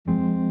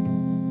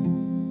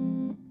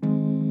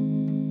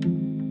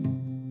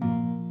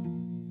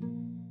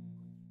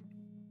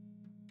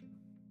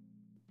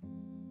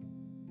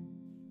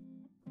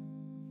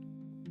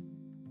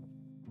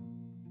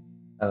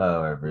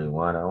Hello,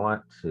 everyone. I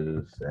want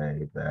to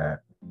say that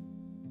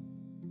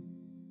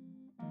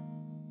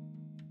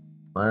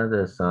one of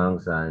the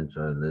songs I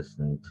enjoy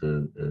listening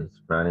to is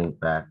Running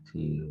Back to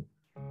You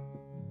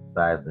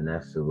by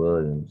Vanessa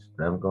Williams.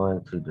 But I'm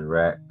going to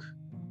direct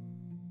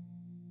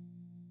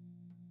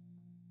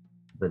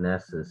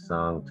Vanessa's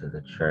song to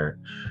the church.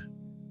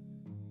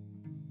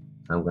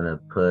 I'm going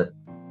to put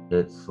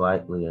it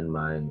slightly in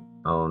my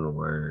own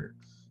words.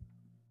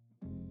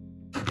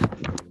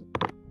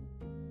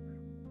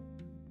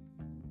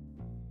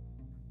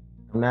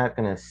 I'm not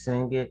going to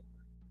sing it,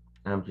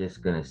 I'm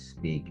just going to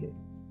speak it.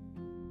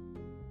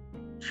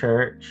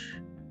 Church,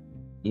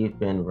 you've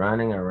been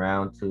running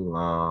around too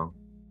long.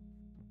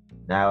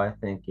 Now I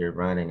think you're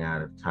running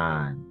out of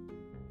time.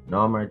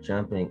 No more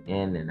jumping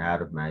in and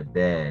out of my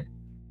bed.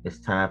 It's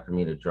time for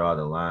me to draw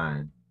the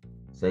line.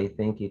 So you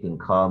think you can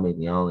call me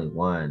the only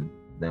one,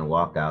 then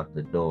walk out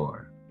the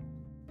door.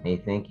 And you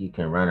think you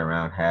can run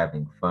around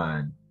having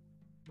fun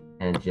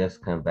and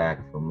just come back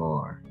for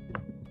more.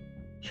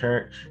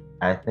 Church,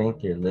 I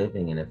think you're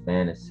living in a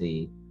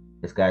fantasy.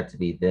 It's got to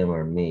be them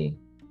or me.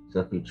 So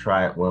if you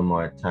try it one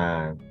more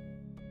time,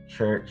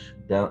 church,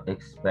 don't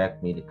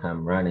expect me to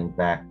come running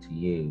back to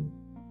you,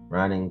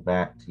 running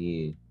back to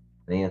you.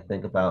 Then you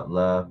think about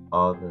love,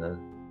 all the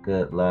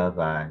good love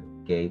I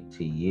gave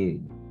to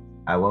you.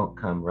 I won't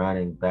come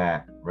running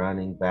back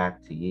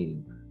to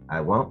you. I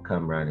won't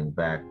come running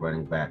back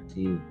to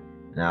you.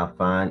 And I'll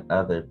find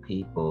other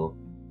people,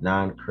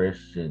 non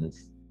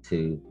Christians,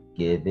 to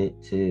give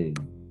it to.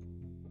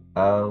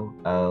 Oh,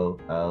 oh,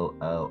 oh,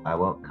 oh, I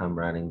won't come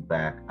running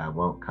back. I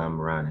won't come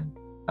running.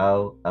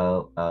 Oh,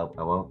 oh, oh,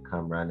 I won't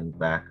come running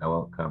back. I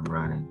won't come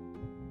running.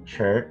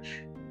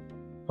 Church,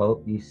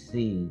 hope you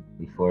see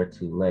before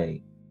too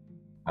late.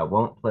 I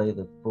won't play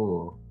the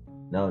fool.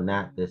 No,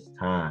 not this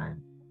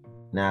time.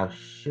 Now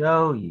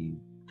show you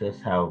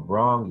just how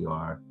wrong you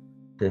are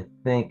to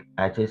think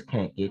I just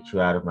can't get you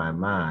out of my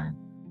mind.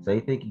 So you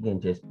think you can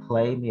just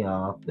play me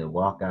off, then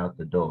walk out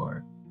the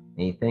door.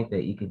 And you think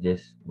that you could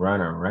just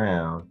run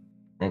around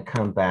and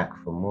come back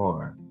for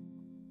more.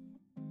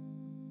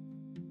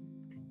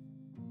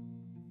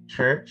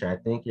 Church, I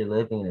think you're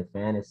living in a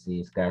fantasy.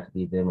 It's got to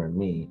be them or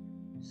me.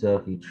 So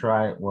if you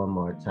try it one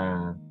more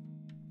time,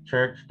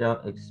 church,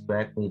 don't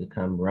expect me to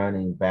come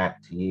running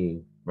back to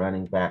you,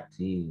 running back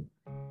to you.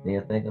 Then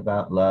you think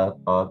about love,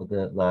 all the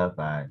good love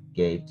I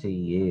gave to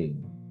you.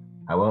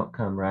 I won't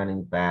come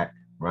running back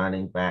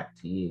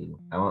to you.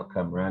 I won't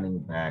come running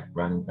back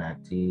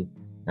to you.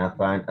 Now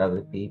find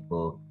other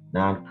people,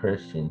 non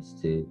Christians,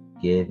 to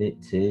give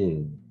it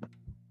to.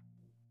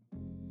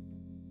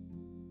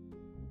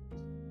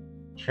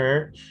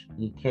 Church,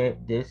 you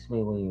can't diss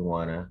me when you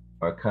wanna,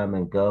 or come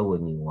and go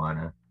when you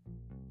wanna.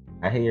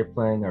 I hear you're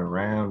playing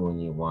around when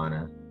you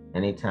wanna,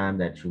 anytime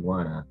that you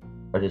wanna,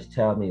 or just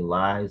tell me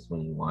lies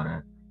when you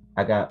wanna.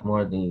 I got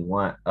more than you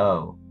want.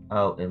 Oh,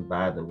 oh, and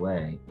by the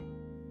way,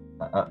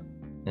 uh, uh,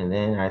 and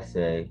then I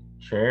say,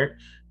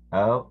 church,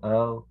 oh,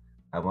 oh,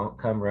 I won't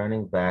come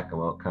running back. I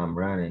won't come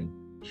running.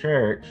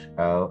 Church,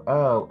 oh,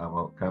 oh, I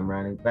won't come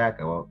running back.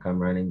 I won't come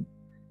running.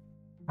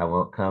 I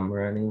won't come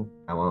running.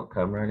 I won't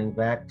come running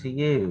back to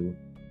you.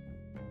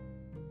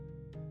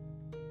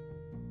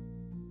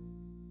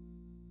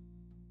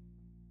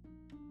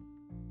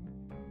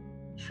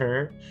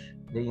 Church,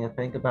 do you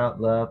think about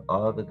love,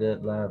 all the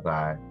good love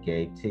I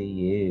gave to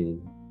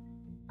you?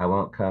 I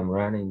won't come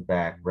running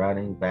back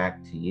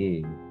to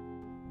you.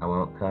 I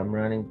won't come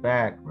running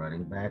back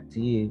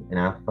to you. And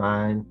I'll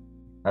find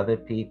other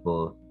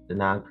people, the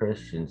non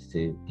Christians,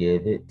 to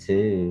give it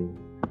to.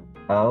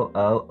 Oh,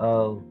 oh,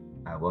 oh,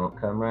 I won't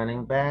come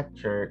running back,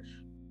 church.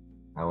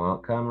 I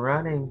won't come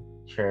running,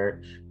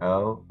 church.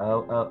 Oh,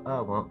 oh, oh, oh,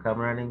 I won't come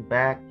running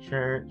back,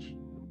 church.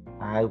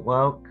 I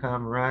won't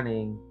come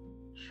running,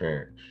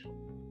 church.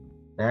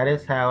 That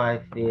is how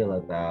I feel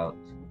about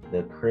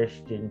the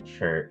Christian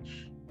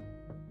church.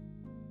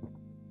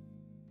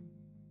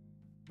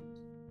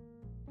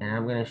 And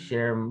I'm going to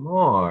share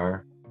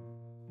more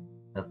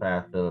of how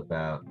I feel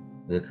about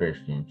the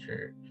Christian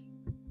church.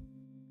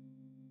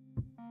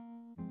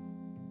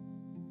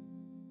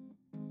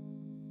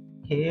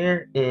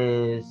 Here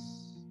is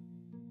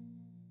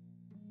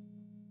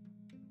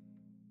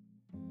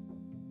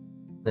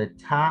the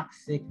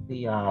toxic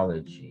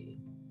theology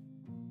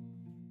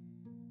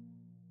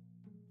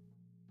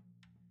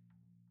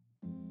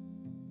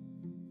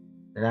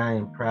that I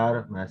am proud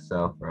of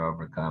myself for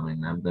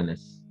overcoming. I'm going to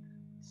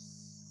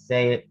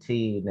say it to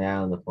you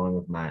now in the form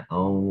of my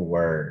own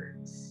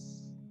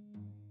words.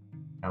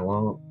 I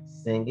won't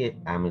sing it,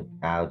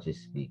 I'll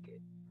just speak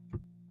it.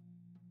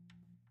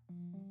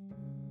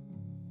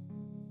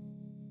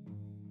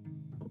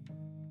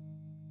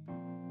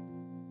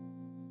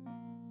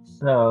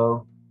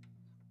 So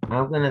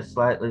I'm going to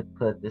slightly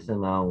put this in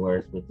my own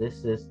words, but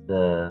this is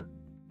the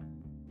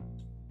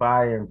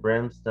fire and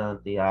brimstone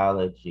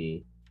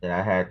theology that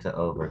I had to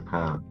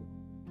overcome.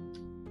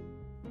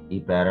 You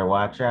better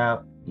watch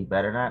out. You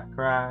better not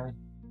cry.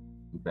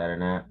 You better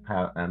not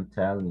pout. I'm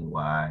telling you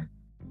why.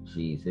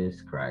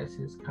 Jesus Christ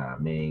is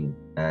coming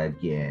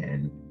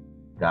again.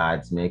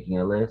 God's making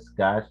a list.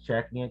 God's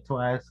checking it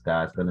twice.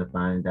 God's going to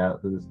find out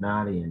who's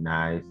naughty and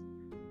nice.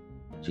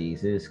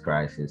 Jesus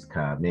Christ is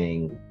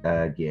coming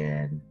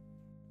again.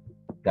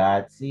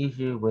 God sees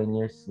you when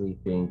you're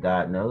sleeping.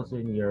 God knows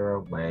when you're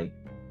awake.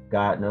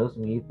 God knows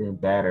when you've been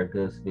bad or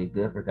good, so be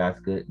good for God's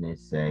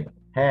goodness sake.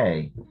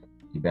 Hey,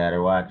 you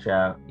better watch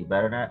out. You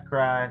better not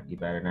cry. You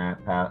better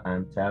not pout.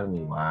 I'm telling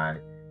you why.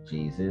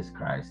 Jesus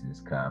Christ is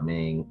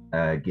coming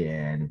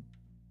again.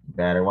 You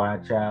better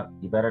watch out.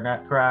 You better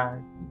not cry.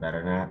 You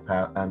better not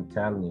pout. I'm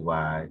telling you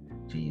why.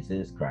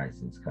 Jesus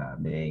Christ is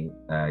coming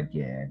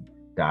again.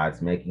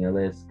 God's making a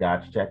list.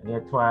 God's checking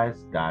it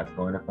twice. God's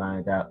going to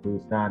find out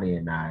who's naughty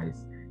and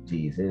nice.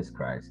 Jesus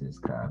Christ is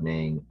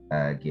coming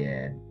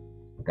again.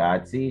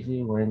 God sees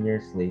you when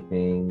you're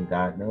sleeping.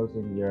 God knows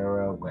when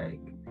you're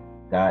awake.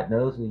 God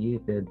knows when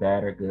you've been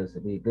bad or good, so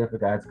be good for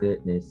God's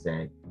goodness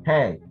sake.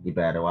 Hey, you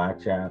better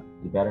watch out.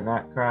 You better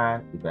not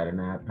cry. You better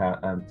not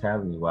pout. I'm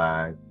telling you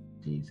why.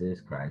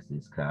 Jesus Christ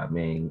is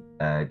coming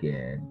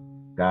again.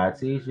 God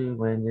sees you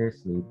when you're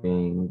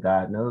sleeping.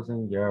 God knows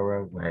when you're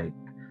awake.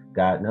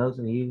 God knows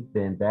when you've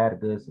been bad or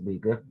good, so be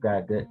good for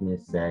God's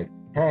goodness sake.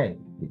 Hey,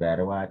 you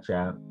better watch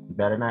out. You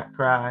better not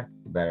cry.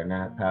 You better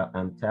not pout.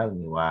 I'm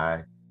telling you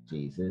why.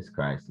 Jesus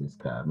Christ is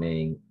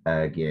coming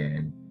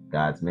again.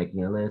 God's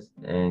making a list,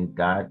 and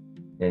God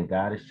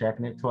is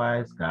checking it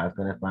twice. God's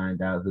gonna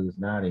find out who's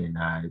naughty and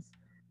nice.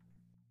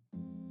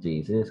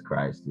 Jesus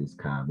Christ is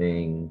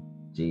coming.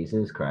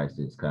 Jesus Christ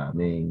is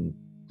coming.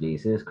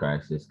 Jesus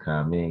Christ is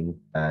coming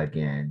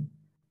again.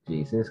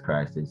 Jesus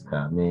Christ is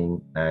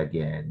coming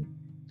again.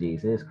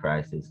 Jesus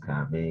Christ is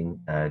coming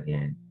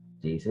again.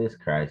 Jesus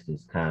Christ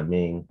is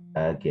coming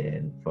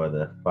again for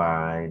the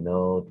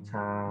final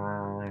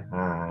time.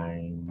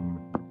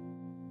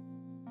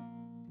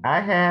 I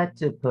had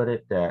to put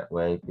it that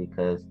way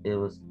because it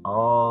was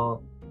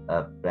all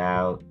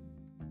about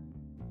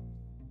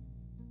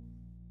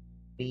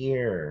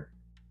fear.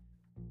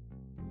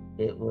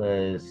 It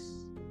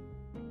was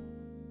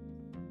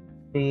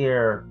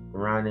fear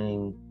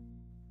running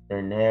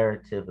the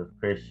narrative of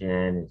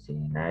Christianity.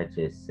 And I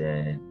just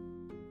said,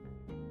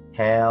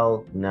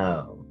 hell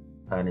no,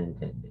 pun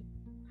intended.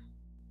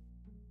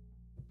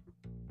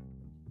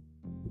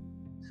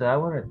 So I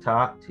want to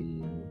talk to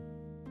you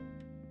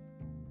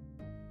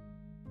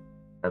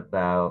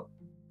about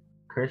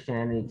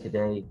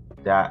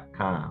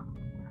ChristianityToday.com.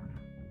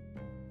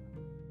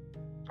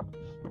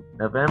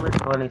 November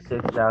 26,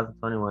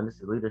 2021, this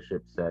is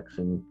leadership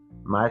section.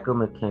 Michael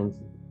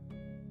McKenzie.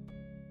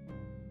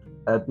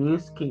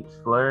 Abuse keeps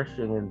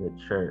flourishing in the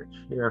church.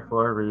 Here are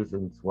 4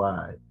 reasons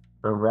why.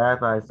 From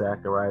Rabbi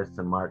Zacharias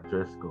to Mark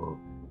Driscoll,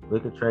 we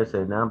could trace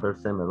a number of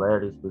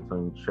similarities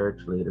between church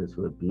leaders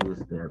who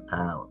abuse their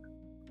power.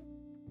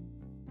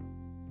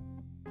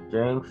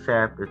 James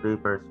chapter 3,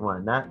 verse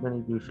 1. Not many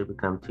of you should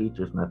become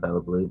teachers, my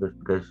fellow believers,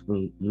 because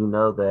you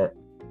know that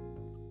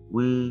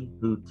we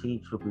who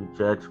teach will be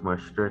judged more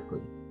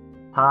strictly.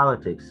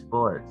 Politics,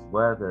 sports,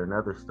 weather,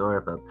 another story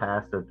of a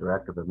pastor or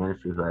director of a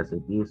ministry who has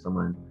abused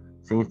someone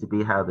seems to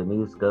be how the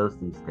news goes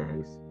these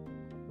days.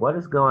 What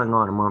is going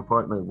on, and more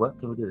importantly, what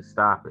can we do to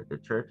stop it? The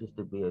church is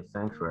to be a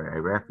sanctuary,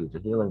 a refuge, a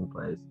healing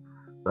place,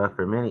 but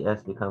for many,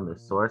 it's become the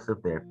source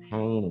of their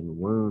pain and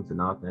wounds,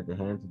 and often at the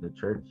hands of the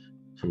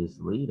church's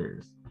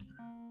leaders.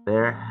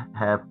 There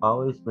have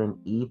always been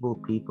evil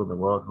people in the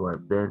world who are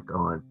bent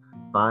on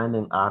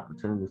finding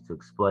opportunities to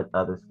exploit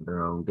others for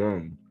their own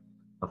gain.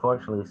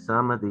 Unfortunately,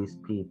 some of these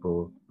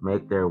people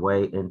make their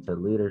way into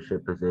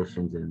leadership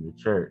positions in the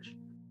church.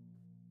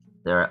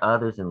 There are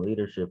others in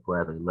leadership who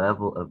have a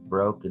level of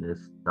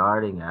brokenness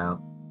starting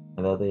out,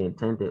 and though they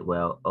intended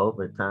well,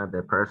 over time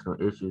their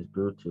personal issues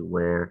grew to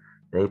where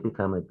they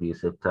become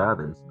abusive to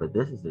others. But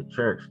this is the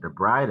church, the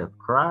bride of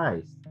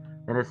Christ.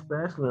 And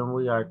especially when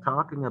we are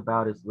talking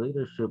about its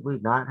leadership, we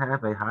not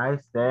have a high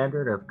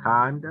standard of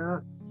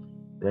conduct.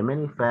 There are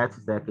many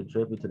factors that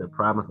contribute to the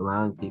problem of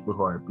allowing people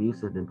who are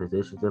abusive in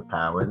positions of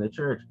power in the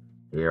church.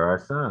 Here are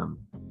some.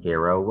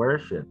 Hero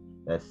worship.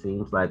 That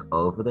seems like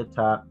over the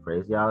top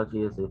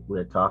phraseology as if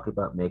we're talking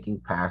about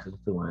making pastors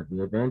to one of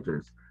the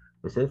Avengers.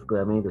 Specifically,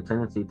 I mean the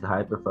tendency to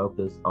hyper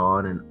focus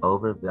on and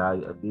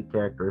overvalue a few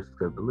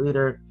characteristics of the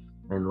leader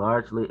and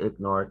largely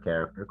ignore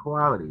character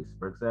qualities.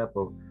 For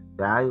example,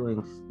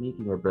 valuing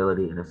speaking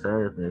ability and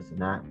assertiveness and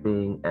not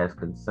being as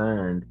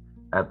concerned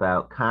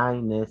about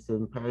kindness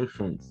and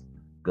patience.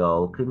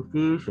 Goal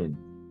confusion.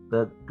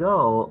 The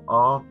goal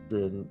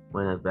often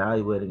when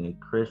evaluating a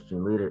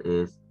Christian leader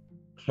is,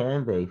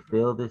 can they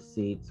fill the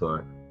seats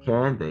or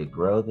can they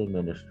grow the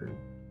ministry?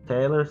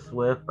 Taylor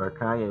Swift or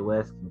Kanye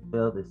West can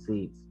fill the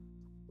seats.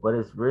 What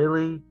is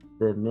really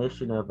the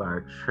mission of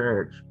our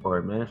church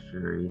or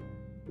ministry?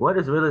 What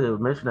is really the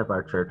mission of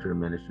our church or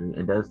ministry?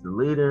 And does the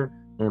leader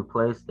in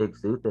place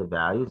exude the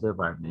values of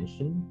our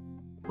mission?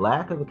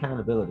 Lack of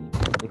accountability.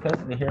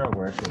 Because of the hero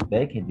worship,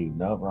 they can do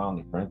no wrong,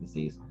 in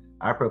parentheses.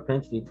 Our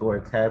propensity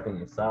towards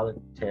having a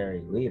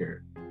solitary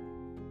leader,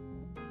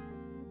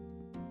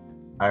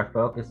 our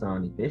focus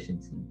on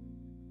efficiency,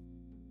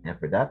 and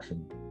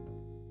production,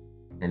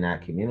 and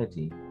not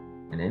community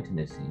and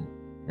intimacy.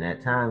 And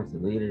at times, the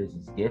leader's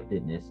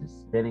giftedness is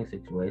spinning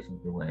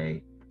situations the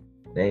way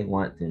they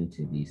want them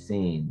to be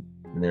seen,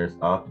 and there's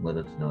often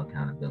little to no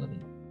accountability.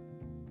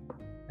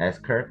 As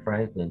Kirk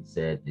Franklin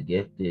said, the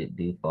gifted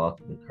do fall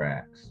through the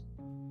cracks.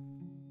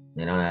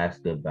 They don't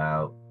ask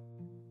about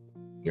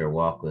your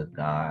walk with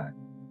God.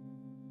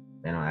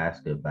 They don't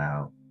ask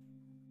about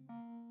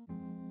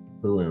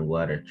who and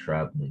what are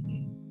troubling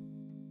you.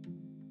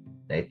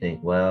 They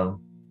think, well,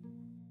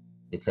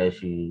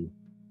 because you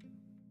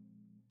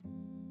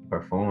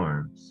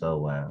perform so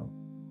well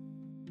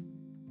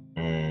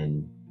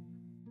and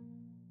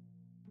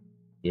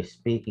your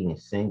speaking and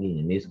singing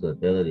and musical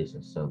abilities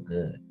are so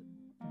good,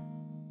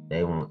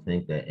 they won't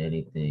think that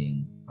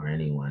anything or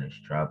anyone is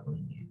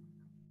troubling you.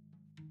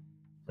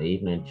 So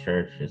even in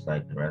church, just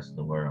like the rest of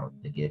the world,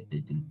 the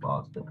gifted do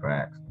fall through the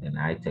cracks. And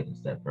I take a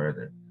step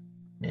further.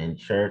 In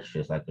church,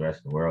 just like the rest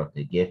of the world,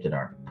 the gifted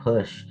are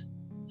pushed,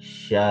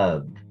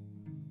 shoved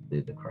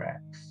through the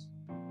cracks.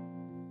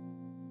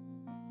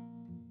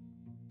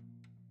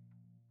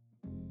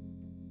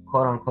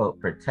 Quote unquote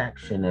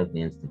protection of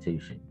the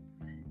institution.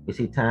 We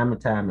see time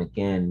and time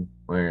again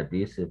where an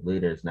abusive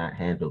leader is not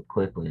handled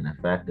quickly and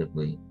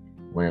effectively,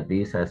 when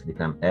abuse has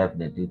become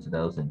evident due to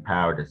those in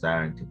power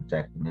desiring to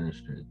protect the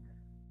ministry.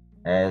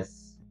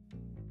 As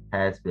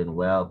has been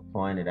well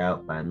pointed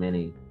out by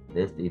many,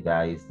 this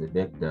devalues the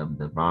victim,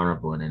 the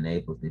vulnerable, and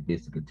enables the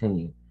abuse to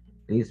continue.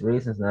 These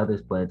reasons and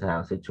others play into how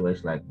a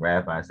situation like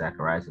Rabbi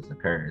Zacharias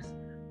occurs.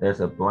 There's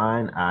a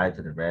blind eye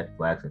to the red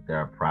flags that there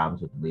are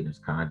problems with the leader's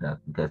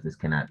conduct because this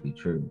cannot be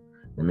true.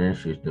 The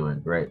ministry is doing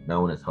great.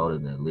 No one is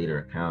holding the leader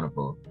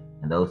accountable,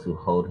 and those who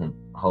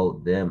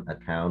hold them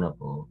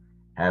accountable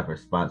have a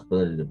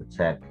responsibility to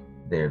protect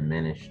their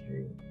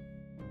ministry.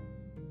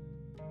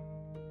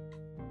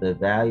 The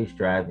values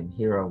driving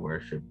hero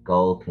worship,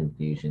 goal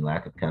confusion,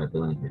 lack of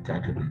accountability,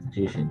 protection of the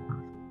institution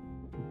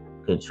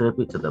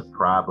contribute to the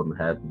problem of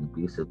having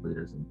abusive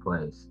leaders in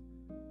place.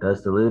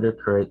 Does the leader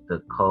create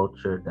the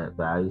culture that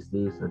values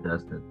these, or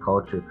does the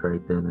culture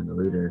create them and the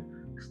leader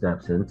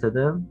steps into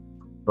them?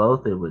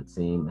 Both, it would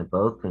seem, and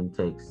both can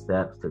take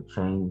steps to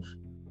change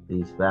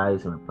these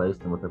values and replace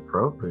them with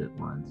appropriate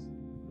ones.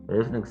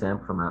 Here's an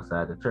example from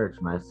outside the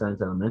church. My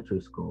son's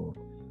elementary school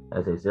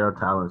has a zero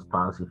tolerance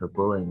policy for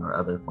bullying or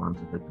other forms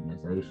of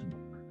victimization.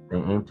 They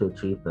aim to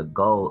achieve the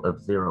goal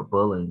of zero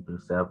bullying through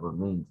several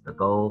means. The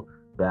goal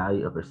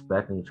value of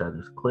respecting each other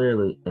is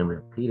clearly and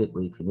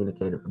repeatedly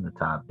communicated from the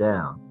top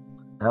down.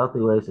 Healthy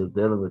ways of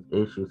dealing with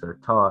issues are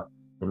taught.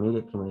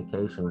 Immediate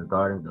communication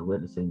regarding the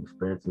witnessing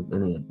experience of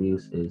any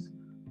abuse is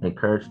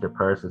encouraged to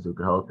persons who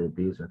can hold the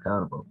abuser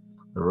accountable.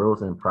 The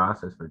rules and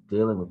process for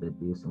dealing with the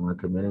abuse and when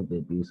committing the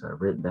abuse are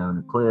written down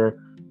and clear,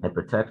 and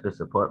protective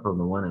support from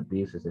the one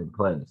abuse is in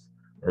place.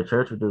 The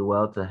church would do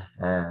well to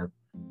have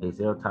a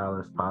zero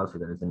tolerance policy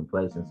that is in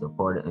place and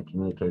supported and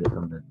communicated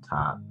from the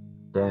top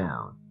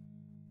down.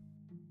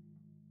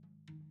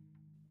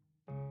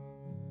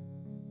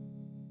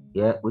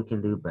 Yet we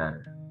can do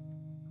better.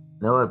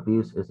 No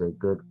abuse is a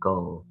good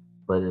goal,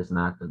 but it is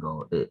not the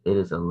goal. It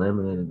is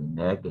eliminating the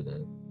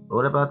negative. But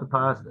what about the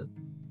positive?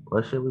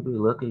 What should we be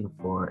looking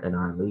for in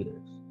our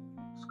leaders?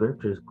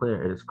 Scripture is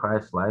clear. It is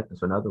Christ's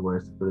likeness, or in other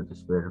words, the fruit of the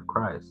Spirit of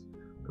Christ.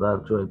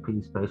 Love, joy,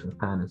 peace, patience,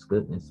 kindness,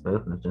 goodness,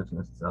 faithfulness,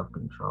 gentleness, and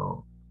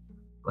self-control.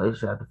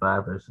 Galatians chapter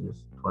 5,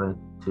 verses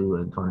 22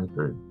 and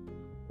 23.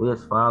 We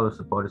as followers,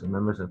 supporters, and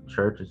members of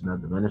churches and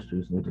other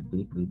ministries need to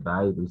deeply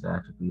value these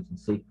attributes and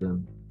seek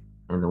them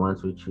in the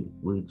ones we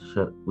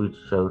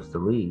chose to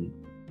lead.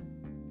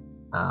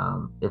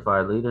 If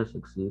our leaders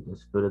succeed, the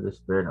fruit of the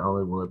Spirit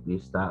only will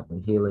abuse stop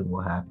and healing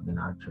will happen in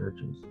our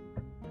churches.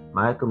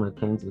 Michael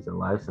McKenzie is a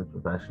licensed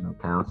professional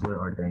counselor,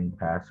 ordained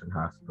pastor and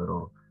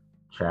hospital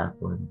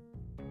chaplain.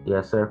 He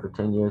has served for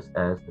 10 years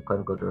as the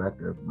clinical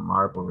director of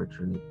Marble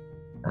Retreat,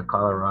 a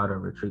Colorado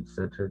retreat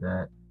center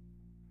that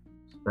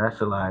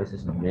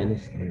specializes in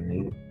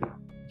ministry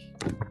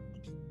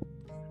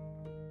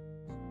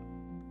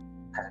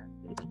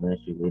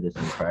ministry leaders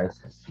in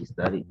crisis. He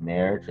studied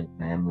marriage and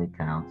family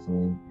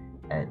counseling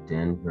at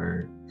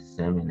Denver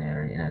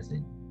Seminary and as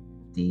a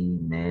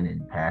D-Min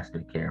in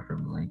pastor care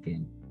from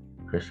Lincoln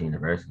Christian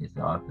University. Is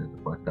the author of the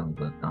forthcoming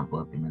book, Don't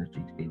Blow Up Your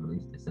Ministry, to be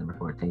released December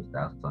 14th,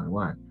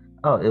 2021.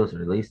 Oh, it was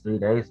released 3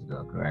 days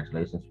ago.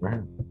 Congratulations for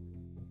him.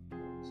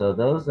 So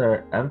those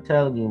are, I'm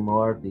telling you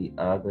more of the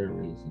other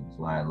reasons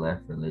why I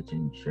left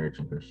religion, church,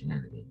 and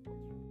Christianity.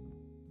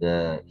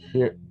 The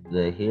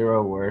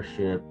hero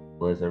worship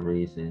was a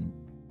reason.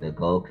 The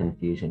goal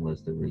confusion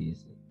was a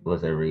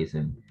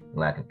reason.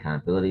 Lack of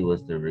accountability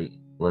was a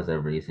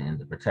reason, and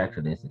the protection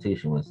of the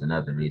institution was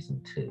another reason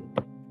too.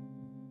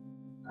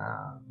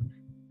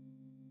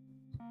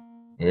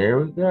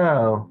 Here we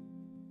go.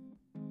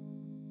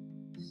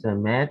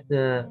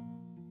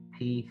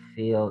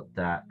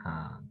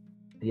 SamanthaPfield.com.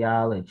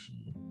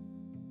 Theology.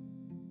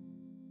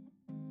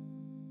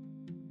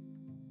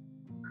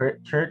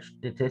 Church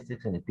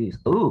statistics and abuse.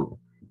 Ooh,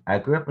 I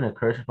grew up in a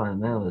Christian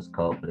fundamentalist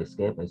cult, but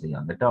escaped as a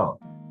young adult.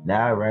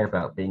 Now I write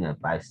about being a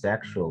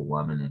bisexual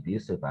woman,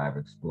 abuse survivor,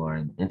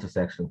 exploring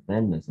intersectional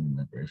feminism and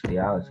liberation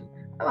theology.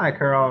 I like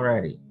her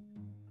already.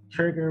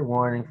 Trigger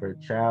warning for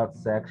child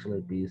sexual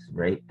abuse,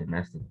 rape,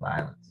 domestic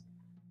violence.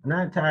 I'm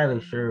not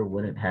entirely sure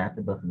when it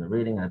happened, but from the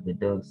reading I've been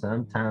doing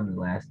sometime in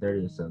the last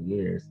 30 or so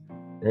years,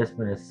 there's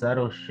been a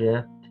subtle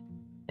shift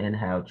in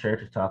how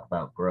churches talk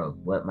about growth.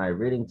 What my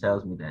reading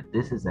tells me that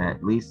this is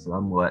at least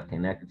somewhat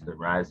connected to the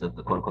rise of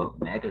the quote unquote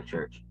mega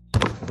church.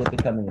 Is it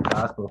becoming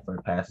impossible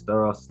for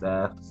pastoral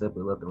staff to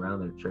simply look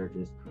around their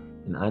churches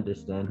and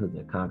understand who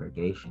their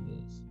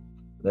congregation is?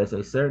 There's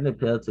a certain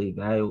appeal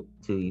to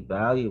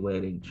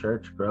evaluating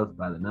church growth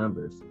by the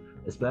numbers,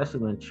 especially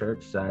when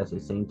church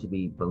sizes seem to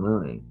be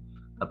ballooning.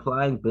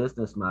 Applying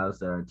business models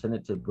that are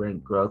intended to bring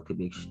growth could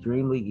be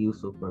extremely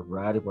useful for a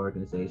variety of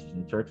organizations,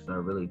 and churches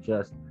are really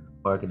just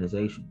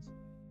organizations.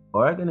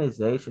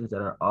 Organizations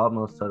that are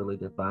almost totally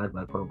defined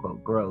by quote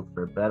unquote growth,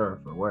 for better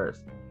or for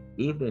worse.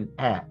 Even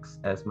Acts,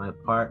 as my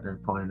partner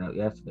pointed out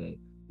yesterday,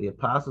 the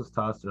apostles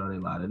tossed around a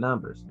lot of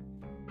numbers.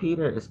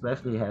 Peter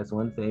especially has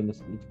one famous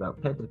speech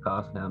about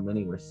Pentecost and how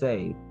many were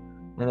saved.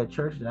 And the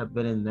church that I've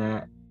been in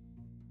that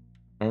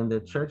and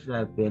the church that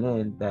I've been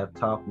in that have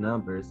talked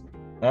numbers,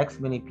 X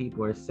many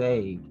people are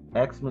saved,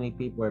 X many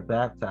people are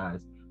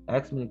baptized,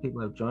 X many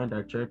people have joined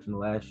our church in the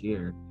last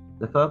year.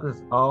 The focus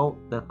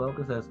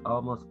has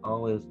almost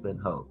always been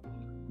hope.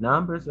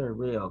 Numbers are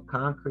real,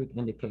 concrete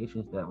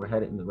indications that we're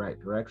headed in the right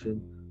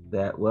direction,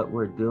 that what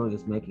we're doing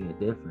is making a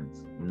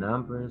difference.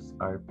 Numbers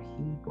are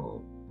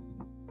people.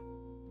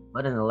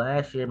 But in the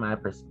last year, my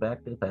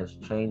perspective has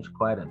changed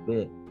quite a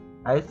bit.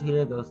 I used to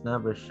hear those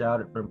numbers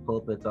shouted from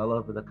pulpits all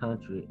over the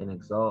country and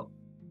exalt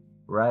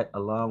right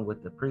along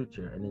with the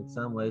preacher. And in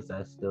some ways,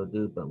 I still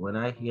do. But when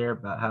I hear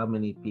about how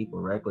many people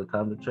regularly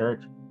come to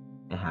church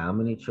and how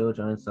many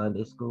children are in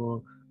Sunday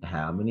school and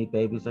how many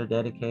babies are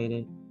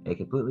dedicated, a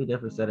completely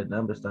different set of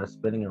numbers starts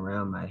spinning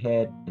around my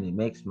head and it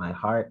makes my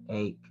heart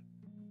ache.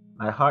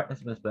 My heart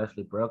has been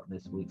especially broken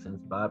this week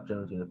since Bob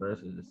Jones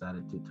University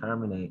decided to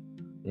terminate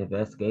the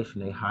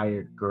investigation they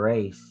hired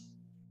Grace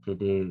to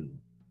do.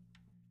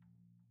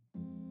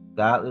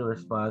 Godly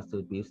response to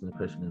abuse in the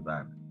Christian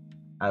environment.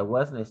 I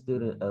wasn't a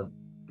student of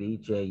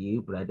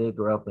BJU, but I did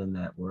grow up in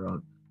that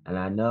world, and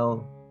I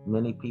know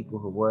many people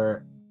who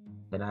were,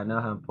 and I know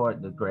how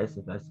important the Grace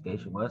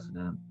investigation was to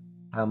them,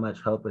 how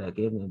much hope it had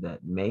given them that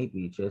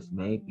maybe, just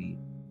maybe,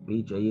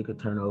 BJU could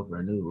turn over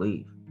a new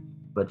leaf.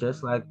 But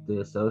just like the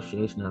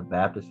Association of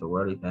Baptists for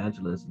World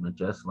Evangelism, and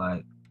just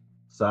like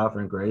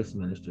Sovereign Grace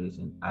Ministries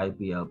and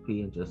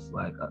IBLP, and just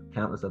like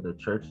countless other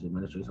churches and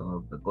ministries all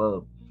over the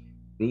globe,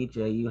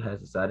 BJU has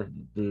decided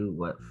to do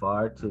what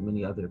far too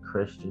many other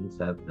Christians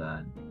have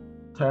done: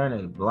 turn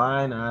a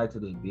blind eye to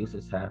the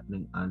abuses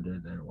happening under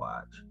their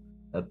watch.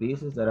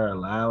 Abuses that are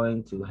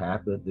allowing to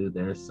happen through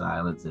their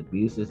silence,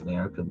 abuses they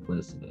are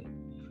complicit in.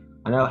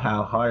 I know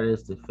how hard it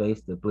is to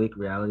face the bleak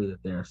reality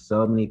that there are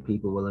so many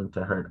people willing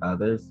to hurt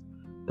others,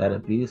 that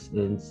abuse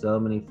in so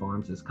many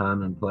forms is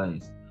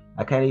commonplace.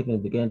 I can't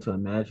even begin to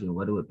imagine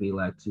what it would be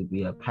like to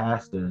be a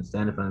pastor and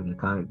stand in front of your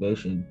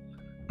congregation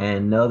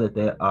and know that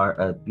there are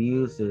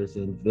abusers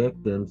and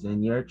victims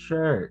in your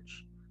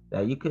church.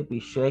 That you could be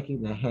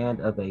shaking the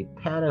hand of a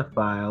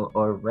pedophile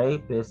or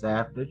rapist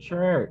after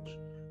church.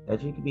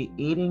 That you could be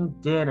eating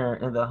dinner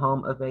in the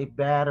home of a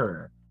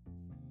batterer,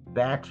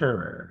 that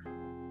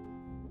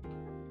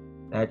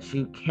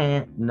you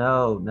can't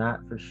know,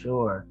 not for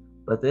sure.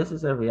 But this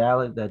is a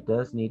reality that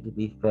does need to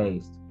be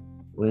faced.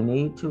 We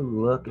need to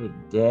look it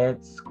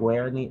dead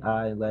square in the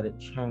eye and let it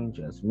change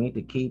us. We need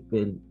to keep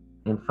in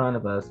front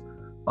of us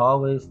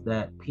always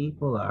that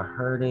people are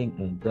hurting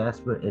and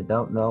desperate and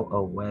don't know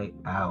a way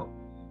out.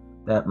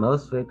 That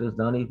most victims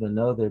don't even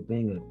know they're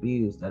being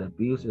abused, that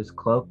abusers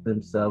cloak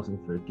themselves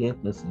in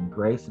forgiveness and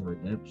grace and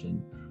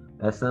redemption,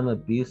 that some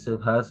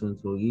abusive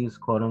husbands will use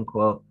quote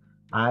unquote,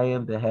 I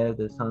am the head of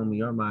this home,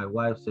 you're my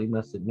wife, so you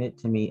must submit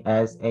to me,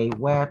 as a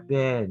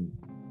weapon.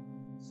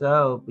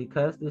 So,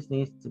 because this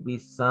needs to be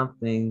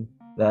something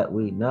that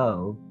we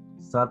know,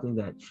 something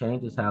that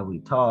changes how we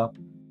talk,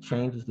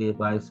 changes the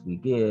advice we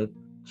give,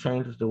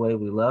 changes the way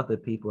we love the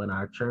people in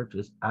our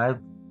churches, I've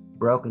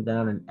broken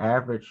down an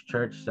average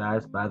church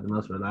size by the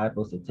most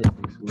reliable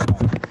statistics we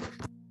have.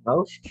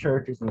 Most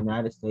churches in the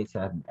United States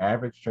have an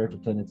average church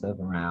attendance of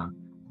around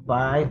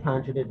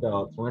 500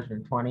 adults,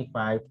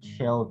 125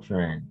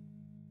 children.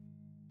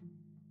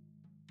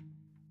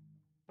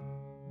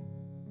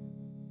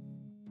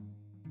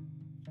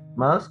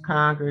 Most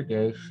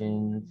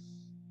congregations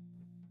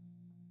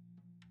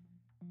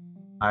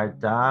are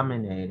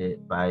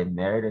dominated by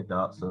married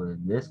adults. So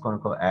in this quote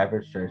unquote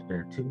average church,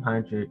 there are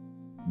 200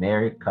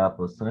 married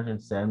couples,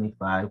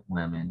 275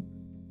 women,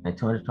 and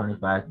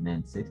 225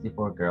 men,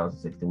 64 girls,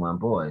 and 61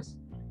 boys.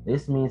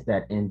 This means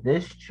that in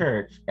this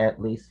church, at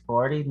least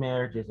 40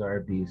 marriages are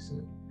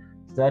abusive.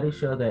 Studies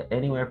show that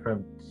anywhere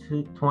from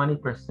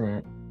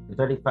 20% to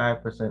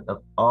 35%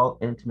 of all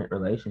intimate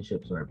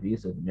relationships are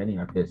abusive, and many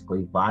are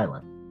physically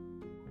violent.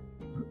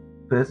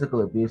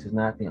 Physical abuse is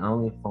not the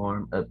only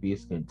form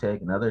abuse can take,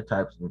 and other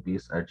types of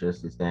abuse are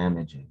just as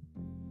damaging.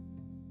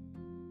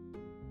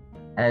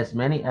 As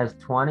many as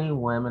 20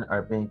 women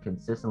are being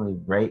consistently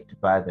raped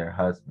by their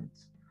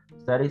husbands.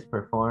 Studies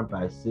performed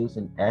by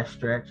Susan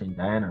Estrich and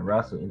Diana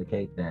Russell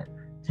indicate that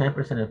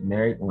 10% of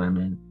married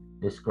women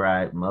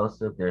describe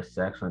most of their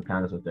sexual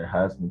encounters with their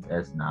husbands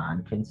as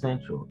non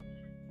consensual.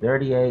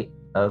 38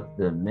 of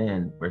the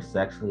men were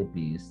sexually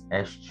abused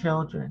as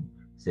children.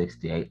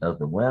 68 of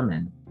the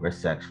women were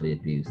sexually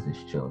abused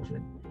as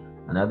children.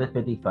 Another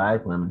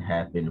 55 women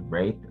have been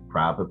raped,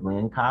 probably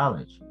in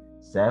college.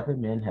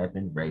 7 men have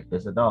been raped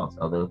as adults,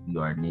 although if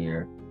you are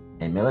near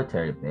a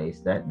military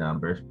base, that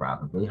number is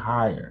probably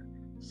higher.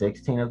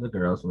 16 of the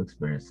girls will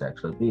experience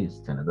sexual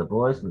abuse. 10 of the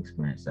boys will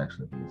experience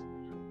sexual abuse.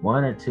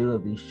 1 or 2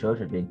 of these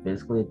children are being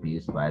physically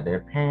abused by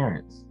their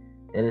parents.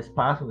 It is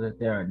possible that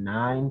there are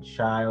 9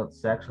 child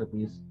sexual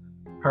abuse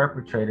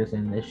perpetrators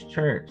in this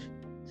church.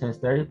 Since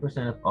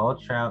 30% of all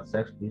child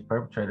sexual abuse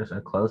perpetrators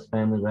are close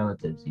family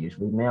relatives,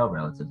 usually male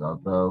relatives,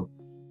 although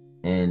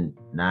in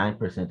 9%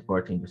 to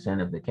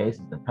 14% of the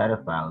cases, the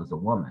pedophile is a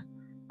woman.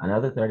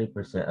 Another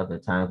 30% of the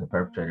time, the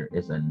perpetrator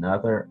is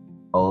another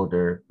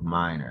older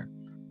minor.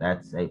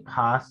 That's a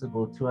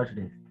possible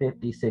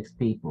 256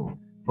 people,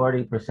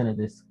 40% of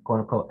this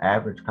quote unquote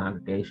average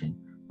congregation,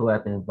 who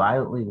have been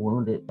violently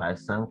wounded by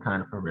some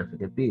kind of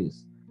horrific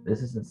abuse.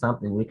 This isn't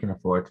something we can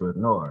afford to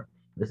ignore.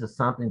 This is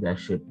something that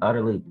should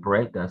utterly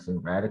break us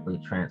and radically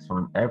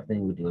transform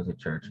everything we do as a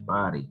church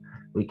body.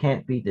 We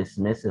can't be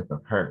dismissive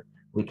of hurt.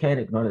 We can't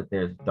ignore that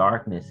there's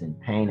darkness and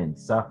pain and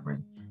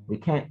suffering. We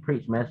can't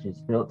preach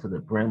messages filled to the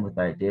brim with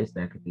ideas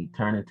that could be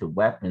turned into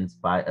weapons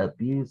by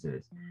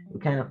abusers. We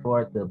can't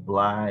afford the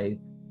blithe,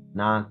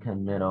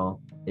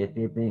 non-committal, if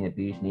you're being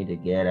abused, you need to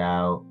get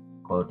out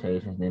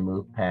quotations, then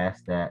move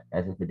past that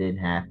as if it didn't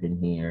happen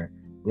here.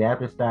 We have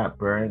to stop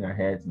burying our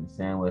heads in the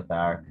sand with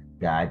our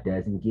God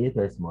doesn't give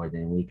us more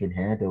than we can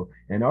handle,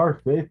 and our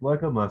faith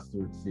like a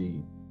mustard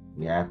seed.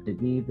 We have to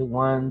be the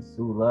ones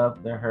who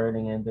love the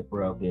hurting and the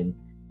broken,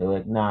 who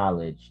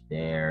acknowledge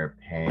their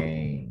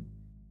pain.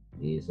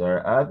 These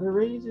are other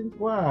reasons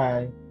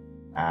why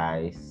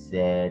I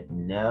said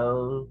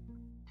no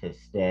to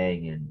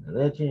staying in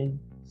religion,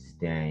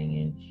 staying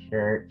in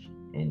church,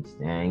 and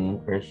staying in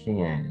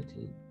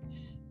Christianity.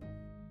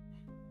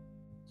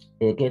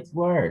 It gets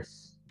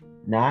worse.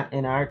 Not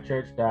in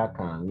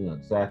ourchurch.com. You know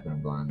exactly where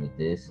I'm going with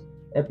this.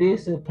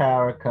 Abusive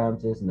power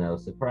comes as no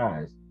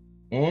surprise.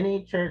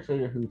 Any church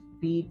leader who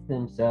feeds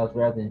themselves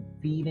rather than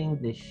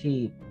feeding the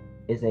sheep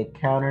is a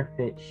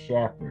counterfeit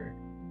shepherd.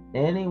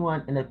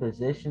 Anyone in a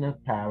position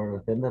of power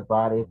within the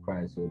body of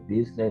Christ who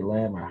abuses a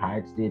lamb or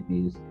hides the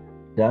abuse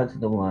done to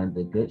the one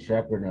the good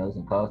shepherd knows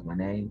and calls my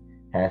name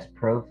has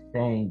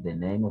profaned the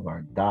name of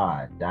our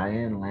God.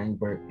 Diane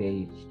Langberg,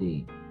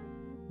 PhD.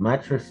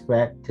 Much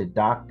respect to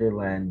Dr.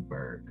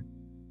 Langberg.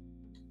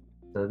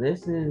 So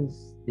this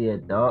is the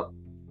adult.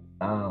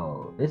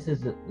 Oh, this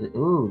is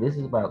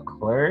about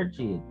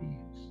clergy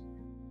abuse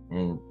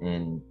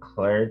and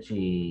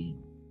clergy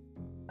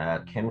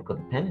chemical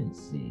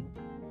dependency.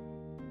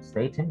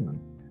 Stay tuned.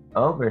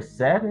 Over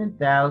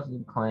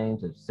 7,000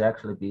 claims of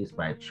sexual abuse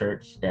by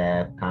church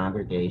staff,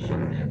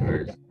 congregation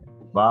members,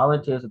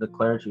 volunteers of the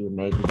clergy were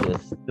made to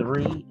just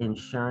 3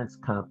 insurance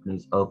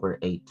companies over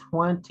a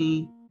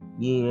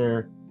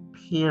 20-year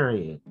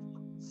period.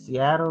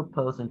 Seattle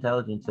Post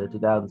Intelligence said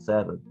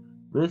 2007.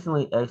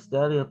 Recently, a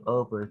study of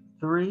over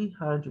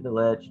 300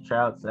 alleged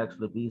child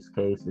sexual abuse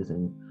cases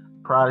in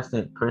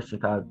Protestant Christian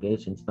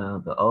congregations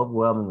found the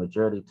overwhelming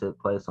majority took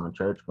place on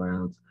church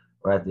grounds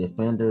or at the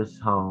offender's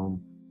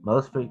home,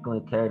 most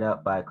frequently carried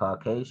out by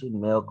Caucasian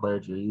male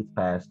clergy or youth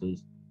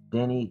pastors.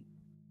 Denny,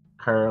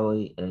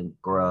 Curley, and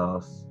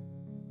Gross,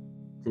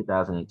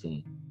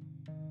 2018.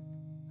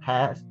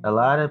 A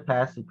lot of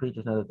pastors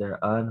preachers know that they're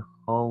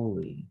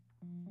unholy,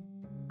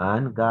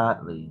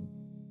 ungodly,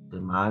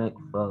 demonic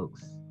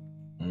folks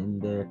in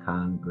their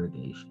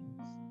congregations.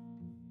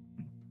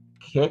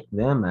 Kick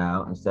them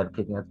out instead of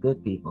kicking out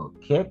good people.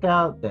 Kick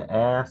out the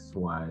ass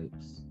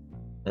wipes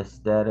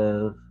instead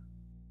of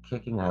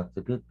kicking out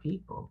the good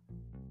people.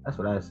 That's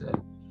what I said.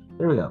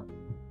 Here we go.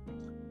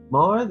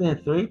 More than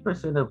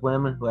 3% of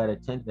women who had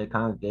attended a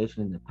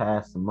congregation in the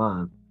past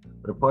month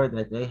reported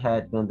that they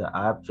had been the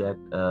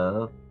object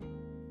of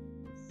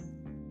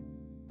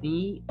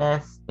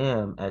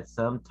CSM at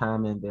some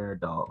time in their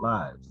adult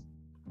lives.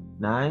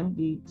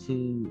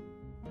 92%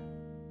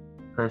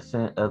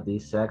 of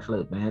these sexual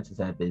advances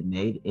have been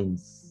made in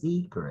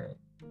secret.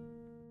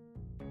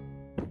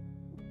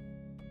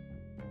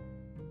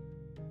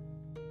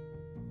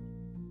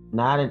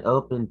 Not in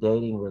open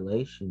dating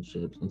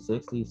relationships, and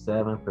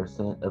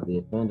 67% of the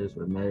offenders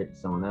were married to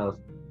someone else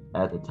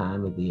at the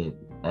time of the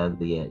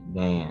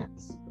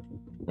advance.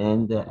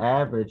 In the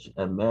average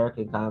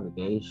American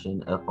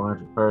congregation of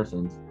 400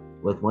 persons,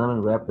 with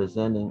women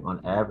representing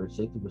on average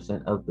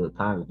 60% of the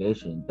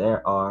congregation,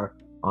 there are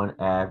on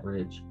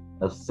average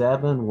of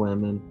 7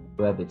 women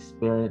who have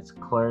experienced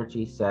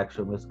clergy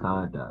sexual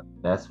misconduct.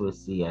 That's what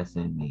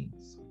CSM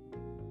means.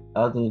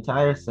 Of the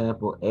entire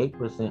sample,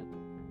 8%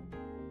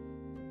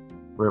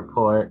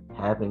 report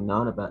having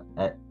known about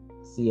at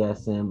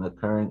CSM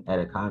occurring at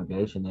a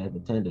congregation they have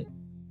attended.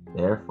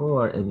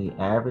 Therefore, in the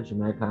average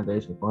American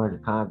congregation of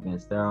 400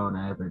 congregants, there are on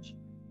average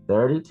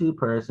 32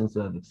 persons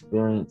who have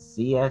experienced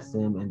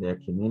CSM in their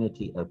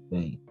community of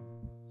faith.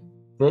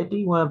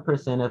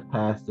 51% of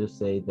pastors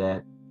say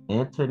that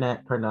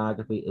internet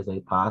pornography is a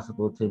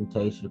possible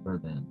temptation for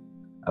them.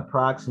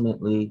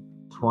 Approximately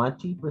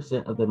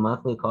 20% of the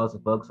monthly calls to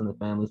focus on the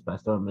family's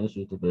pastoral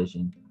ministry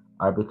division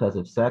are because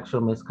of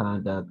sexual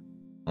misconduct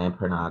and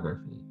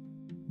pornography.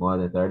 More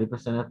than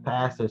 30% of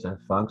pastors are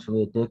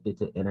functionally addicted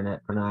to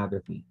internet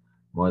pornography.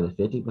 More than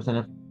 50%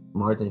 of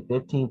more than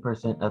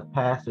 15% of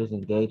pastors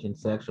engage in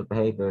sexual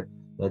behavior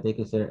that they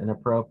consider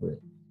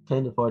inappropriate.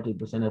 10 to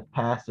 14% of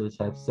pastors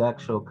have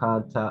sexual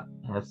contact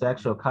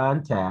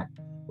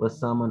with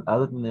someone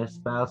other than their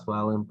spouse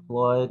while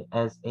employed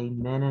as a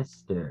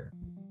minister.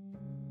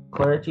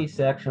 Clergy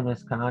sexual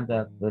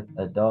misconduct with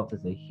adults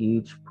is a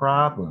huge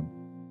problem,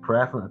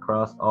 prevalent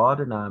across all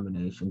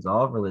denominations,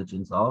 all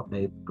religions, all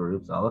faith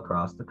groups, all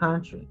across the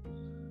country.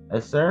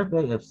 A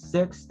survey of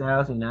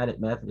 6,000 United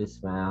Methodists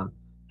found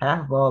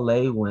half of all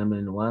lay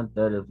women,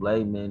 one-third of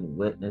lay men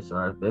witness or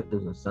are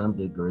victims of some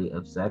degree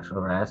of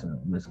sexual harassment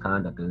or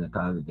misconduct in their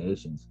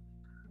congregations,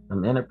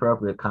 from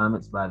inappropriate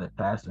comments by the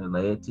pastor,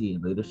 laity,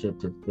 and leadership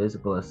to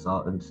physical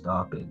assault and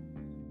stalking.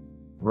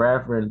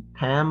 Reverend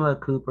Pamela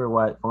Cooper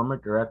White, former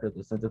director of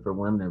the Center for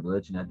Women and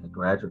Religion at the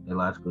Graduate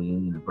Theological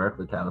Union in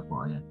Berkeley,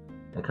 California,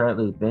 and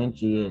currently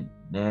Benji and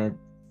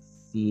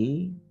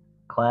Nancy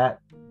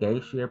Clapp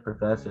Gaisher,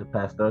 professor of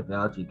pastoral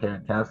theology, care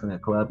and counseling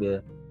at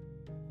Columbia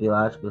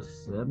Theological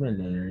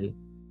Seminary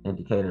in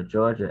Decatur,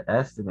 Georgia,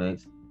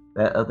 estimates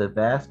that of the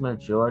vast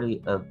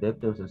majority of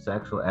victims of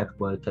sexual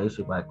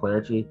exploitation by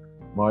clergy,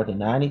 more than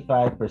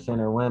 95%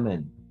 are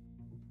women.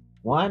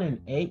 1 in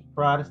 8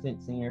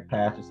 Protestant senior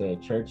pastors say a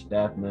church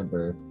staff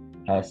member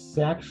has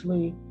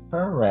sexually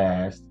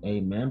harassed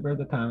a member of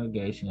the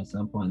congregation at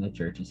some point in the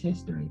church's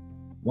history.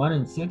 1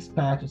 in 6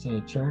 pastors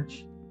say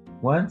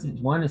one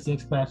in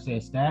 6 pastors say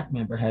a staff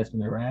member has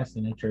been harassed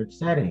in a church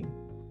setting.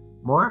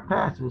 More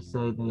pastors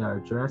say they are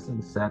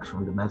addressing sexual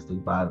and domestic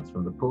violence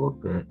from the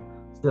pulpit.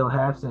 Still,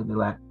 half say they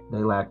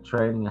lack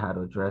training on how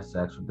to address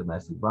sexual and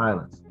domestic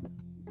violence.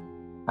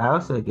 I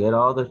also get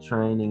all the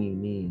training you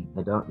need,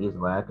 and don't use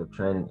lack of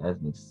training as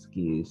an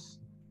excuse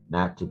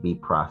not to be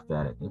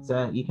prophetic. It's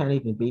that you can't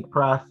even be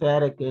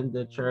prophetic in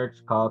the church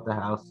called the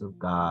house of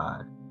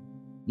God.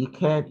 You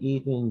can't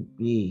even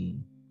be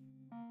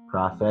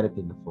prophetic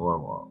in the four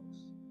walls.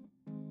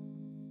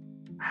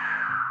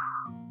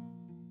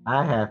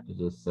 I have to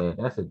just say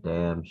that's a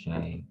damn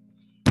shame.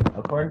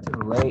 According to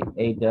the late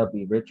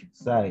A.W. Richard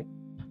Sipe,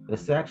 the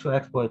sexual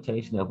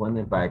exploitation of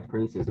women by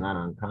priests is not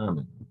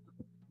uncommon.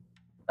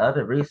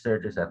 Other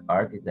researchers have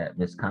argued that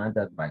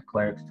misconduct by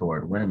clerics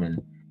toward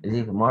women is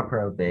even more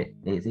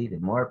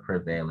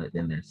prevalent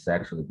than their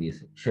sexual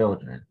abuse of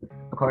children.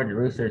 According to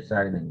research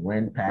cited in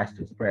When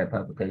Pastors Pray, a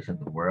publication of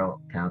the World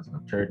Council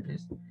of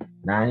Churches,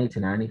 90 to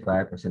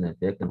 95% of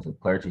victims of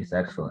clergy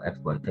sexual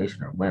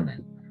exploitation are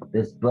women.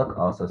 This book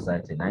also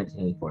cites a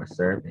 1984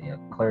 survey of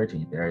clergy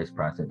in various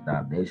Protestant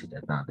denominations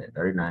that found that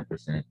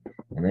 39%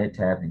 admitted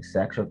to having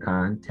sexual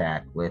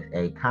contact with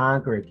a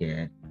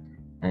congregant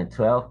and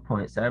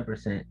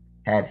 12.7%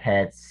 had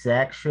had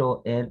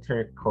sexual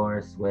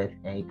intercourse with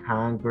a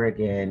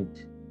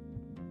congregant.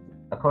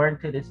 According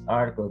to this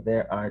article,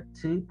 there are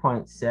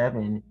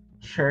 2.7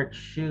 church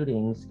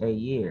shootings a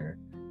year.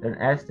 There are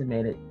an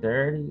estimated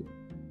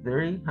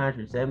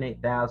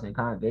 378,000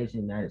 congregations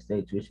in the United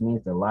States, which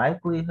means the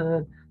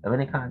likelihood of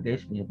any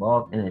congregation being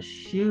involved in a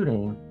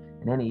shooting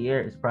in any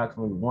year is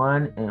approximately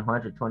 1 in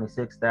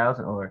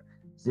 126,000, or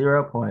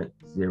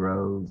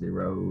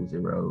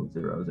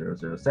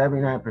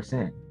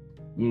 0.0000079%.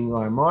 You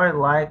are more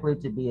likely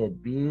to be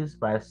abused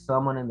by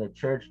someone in the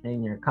church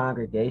than your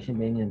congregation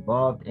being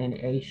involved in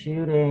a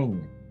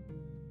shooting.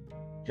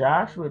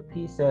 Joshua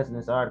P. says in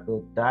this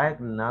article,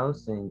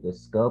 diagnosing the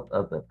scope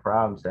of the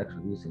problem sexual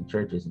abuse in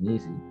church isn't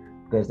easy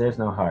because there's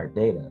no hard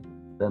data.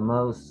 The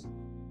most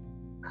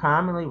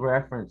commonly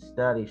referenced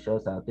study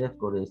shows how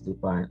difficult it is to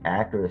find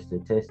accurate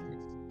statistics.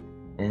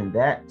 In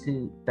that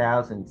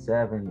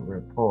 2007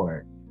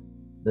 report,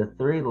 the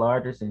 3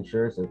 largest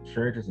insurers of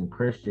churches and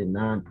Christian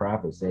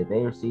nonprofits say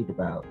they received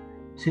about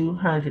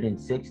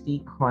 260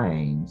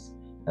 claims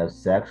of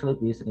sexual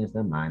abuse against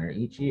a minor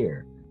each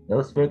year.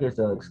 Those figures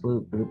will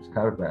exclude groups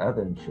covered by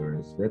other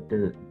insurers,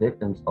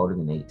 victims older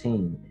than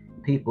 18,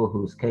 people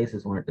whose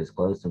cases weren't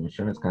disclosed to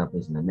insurance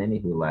companies, and the many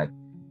who, like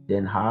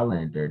Den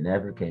Hollander,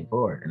 never came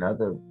forward. In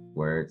other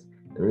words,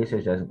 the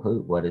research doesn't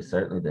include what is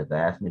certainly the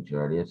vast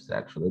majority of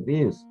sexual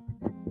abuse.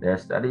 There are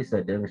studies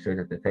that demonstrate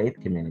that the faith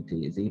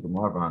community is even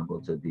more vulnerable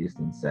to abuse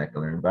than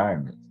secular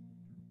environments.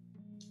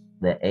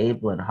 The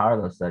Abel and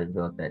Harlow study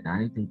revealed that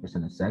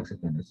 93% of sex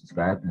offenders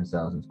describe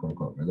themselves as quote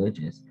unquote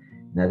religious.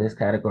 Now, this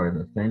category of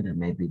offender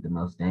may be the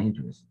most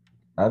dangerous.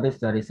 Other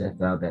studies have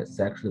found that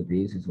sexual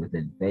abusers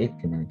within faith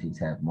communities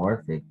have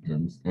more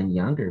victims and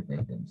younger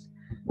victims.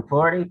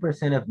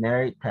 40% of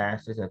married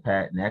pastors have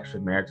had an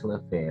extramarital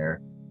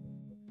affair,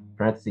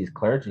 parentheses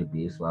clergy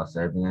abuse, while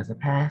serving as a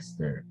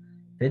pastor.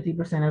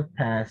 50% of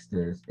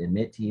pastors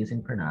admit to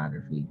using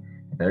pornography,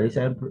 and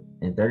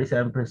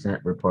 37%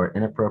 report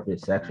inappropriate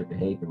sexual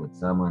behavior with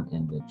someone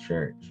in the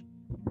church.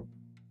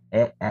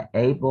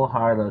 Abel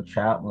Harlow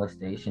Child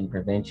Molestation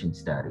Prevention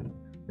Study.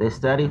 This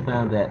study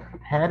found that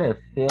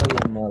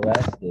pedophilia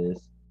molesters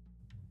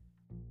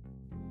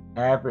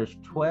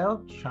averaged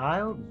 12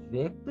 child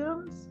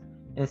victims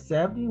and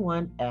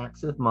 71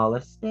 acts of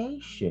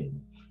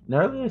molestation. An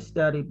earlier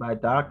study by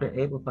Dr.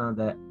 Abel found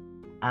that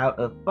out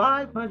of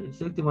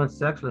 561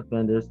 sexual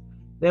offenders,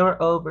 there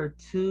were over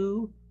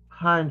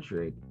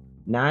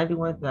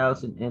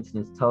 291,000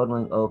 incidents,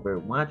 totaling over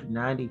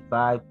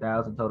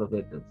 195,000 total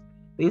victims.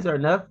 These are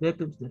enough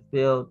victims to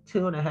fill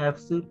 2.5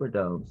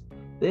 Superdomes.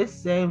 This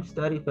same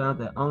study found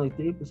that only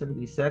 3% of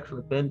these sexual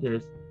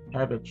offenders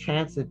have a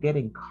chance of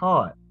getting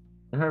caught.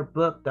 In her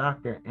book,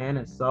 Dr.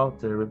 Anna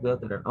Salter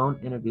revealed that her own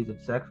interviews of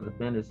sexual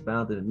offenders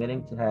found that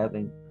admitting to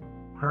having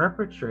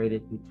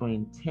perpetrated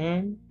between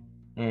 10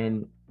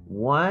 and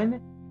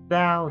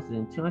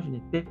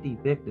 1,250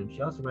 victims.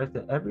 She also writes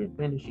that every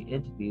offender she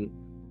interviewed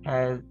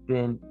had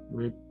been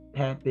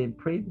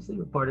previously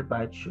reported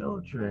by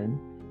children,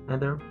 and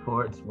the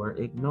reports were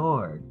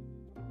ignored.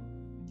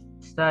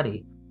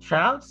 Study: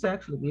 child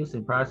sexual abuse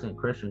in Protestant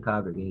Christian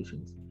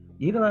congregations.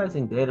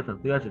 Utilizing data from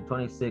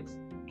 326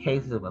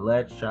 cases of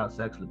alleged child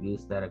sexual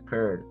abuse that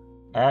occurred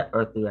at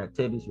or through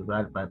activities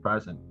provided by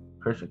Protestant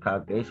Christian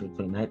congregations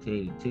between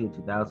 1982 and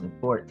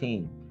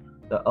 2014,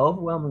 the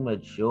overwhelming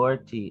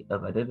majority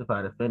of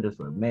identified offenders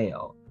were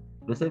male.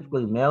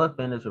 Specifically, male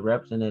offenders were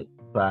represented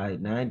by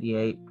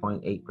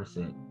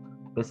 98.8%.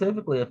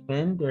 Specifically,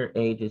 offender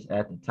ages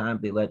at the time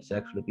of the alleged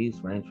sexual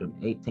abuse ranged from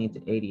 18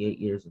 to 88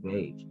 years of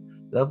age.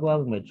 The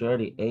overwhelming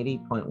majority,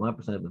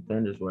 80.1% of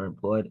offenders, were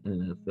employed in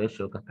an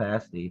official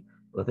capacity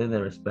within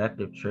their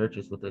respective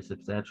churches, with a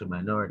substantial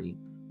minority,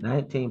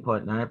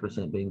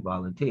 19.9%, being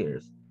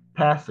volunteers.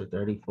 Pastor,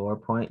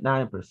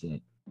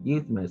 34.9%.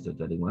 Youth minister,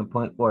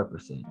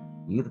 31.4%.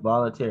 Youth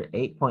volunteer,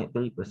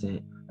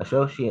 8.3%.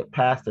 Associate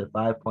pastor,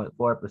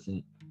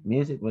 5.4%.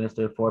 Music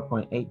minister,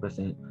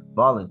 4.8%.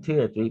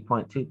 Volunteer,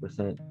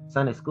 3.2%.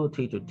 Sunday school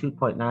teacher,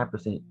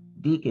 2.9%.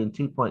 Deacon,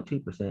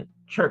 2.2%.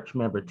 Church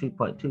member,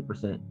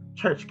 2.2%.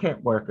 Church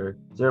camp worker,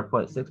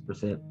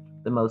 0.6%.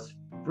 The most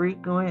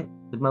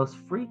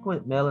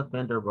frequent male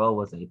offender role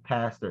was a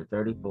pastor,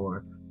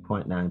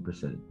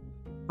 34.9%.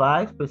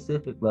 5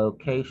 specific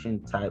location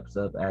types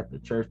of at the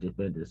church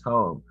defender's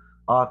home: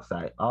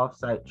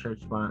 offsite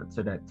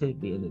church-sponsored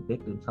activity, and the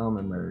victim's home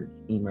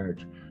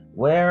emerge.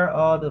 Where are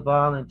all the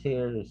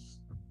volunteers?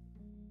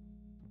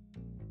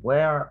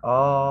 Where are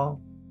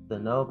all the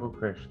noble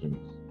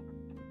Christians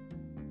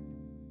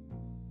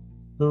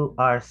who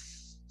are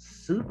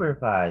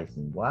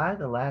supervising? Why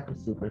the lack of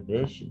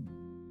supervision?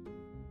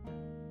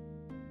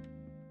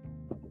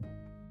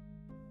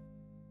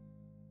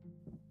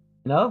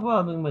 An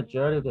overwhelming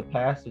majority of the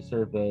pastors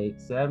surveyed,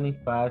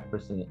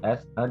 75%,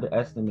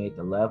 underestimate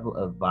the level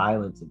of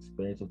violence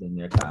experienced within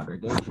their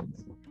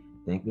congregations.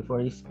 Think before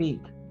you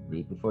speak,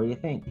 read before you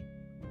think.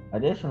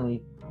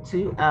 Additionally,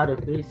 2 out of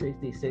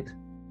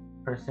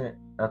 366%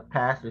 of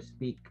pastors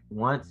speak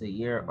once a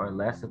year or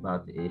less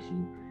about the issue.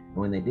 And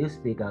when they do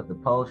speak out, the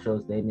poll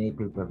shows they may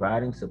be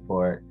providing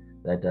support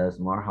that does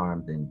more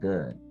harm than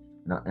good.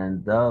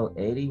 And though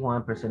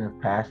 81% of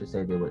pastors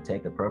say they would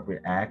take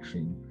appropriate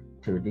action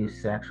to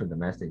reduce sexual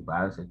domestic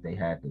violence if they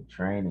had the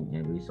training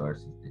and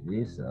resources to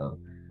do so,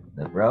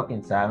 the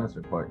broken silence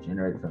report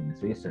generated from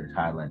this research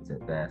highlights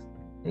at best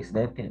a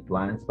significant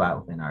blind spot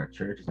within our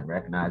churches in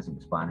recognizing,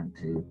 responding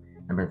to,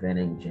 and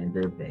preventing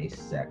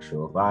gender-based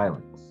sexual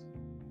violence.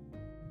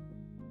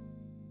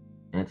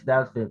 In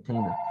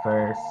 2015, the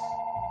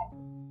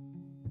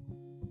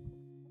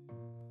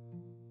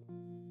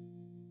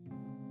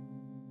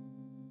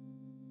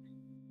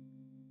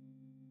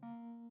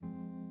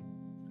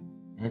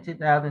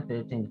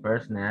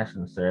first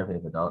national survey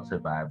of adult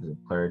survivors of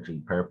clergy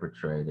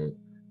perpetrated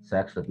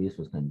sexual abuse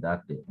was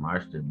conducted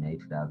March to May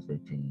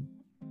 2015.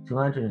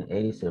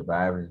 280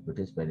 survivors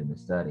participated in the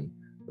study.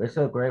 We're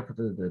so grateful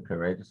to the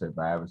courageous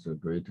survivors who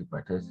agreed to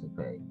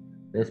participate.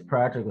 This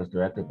project was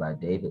directed by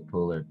David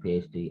Pooler,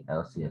 PhD,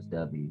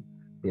 LCSW.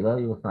 Below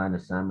you will find a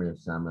summary of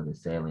some of the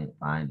salient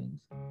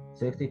findings.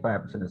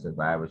 65% of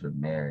survivors were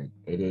married.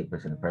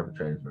 88% of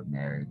perpetrators were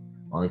married.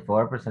 Only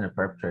 4% of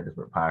perpetrators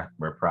were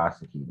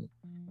prosecuted.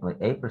 Only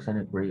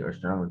 8% agree or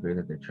strongly agree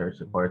that the church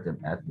supported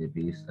them after the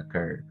abuse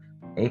occurred.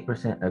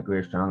 8% agree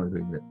or strongly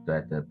agree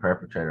that the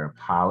perpetrator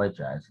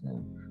apologized to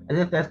them, as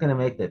if that's going to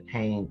make the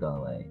pain go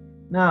away.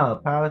 No,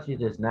 apology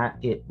does not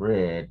get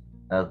rid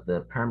of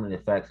the permanent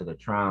effects of the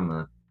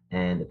trauma,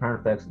 and the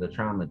permanent effects of the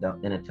trauma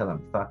don't end until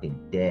I'm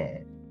fucking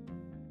dead.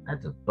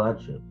 That's a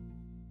bunch of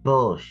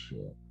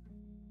bullshit.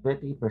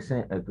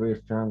 50% agree or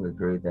strongly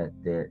agree that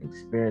their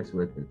experience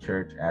with the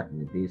church after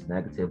the abuse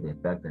negatively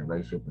affected their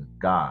relationship with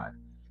God.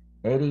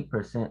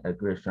 80%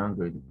 agree or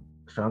strongly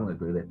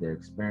agree that their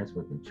experience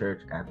with the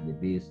church after the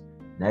abuse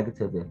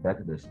negatively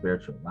affected their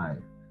spiritual life.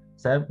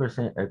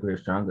 7% agree or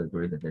strongly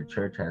agree that their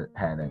church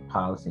had a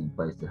policy in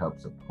place to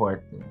help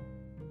support them.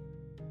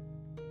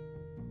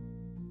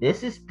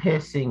 This is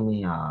pissing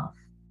me off.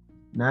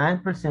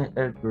 9%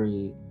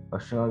 agree or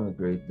strongly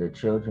agreed the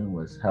children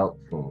was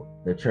helpful.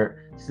 The church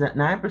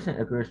 9%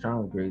 agree or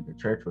strongly agreed the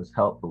church was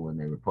helpful when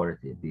they reported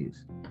the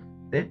abuse.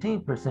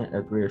 15%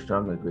 agree or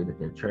strongly agree that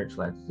their church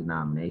like the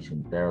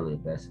denomination thoroughly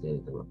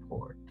investigated the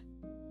report.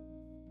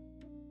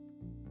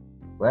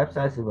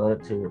 Websites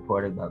devoted to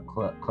reporting about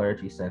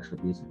clergy sexual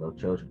abuse of both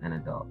children and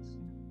adults.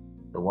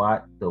 The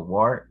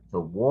Wartburg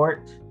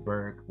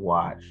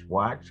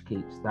Watch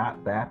keeps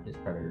Stop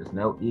Baptist Predators,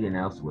 No Eating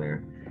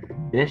Elsewhere,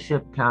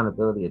 Bishop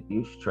Accountability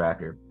Abuse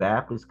Tracker,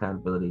 Baptist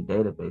Accountability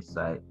Database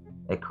Site,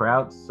 a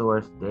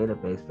crowdsourced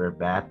database for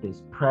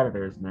Baptist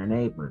predators and their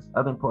neighbors.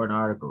 Other important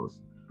articles: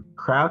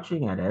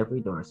 Crouching at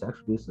Every Door,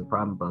 Sexual Abuse is a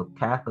problem in both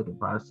Catholic and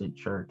Protestant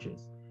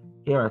churches.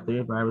 Here are 3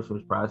 environments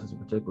which Protestants are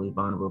particularly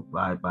vulnerable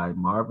by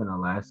Marvin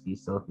Olasky,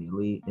 Sophie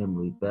Lee,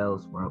 Emily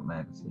Bell's World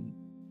Magazine.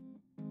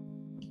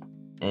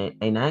 A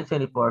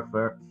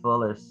 1984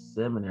 Fuller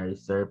Seminary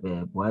survey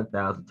of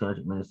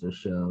 1,200 ministers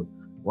showed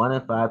 1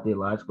 in 5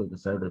 theologically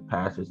conservative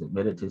pastors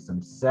admitted to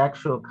some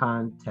sexual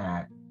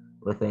contact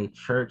with a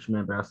church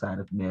member outside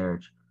of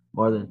marriage.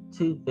 More than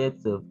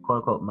 2/5 of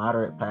quote-unquote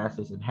moderate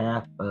pastors and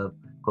half of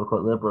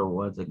quote-unquote liberal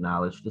ones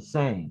acknowledged the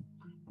same.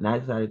 The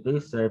 1993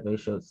 survey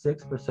showed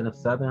 6% of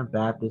Southern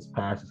Baptist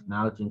pastors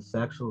acknowledging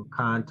sexual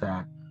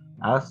contact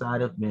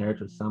outside of marriage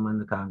with someone in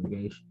the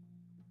congregation.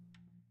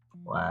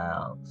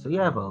 Wow. So you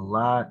have a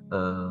lot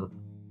of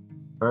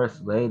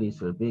first ladies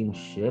who are being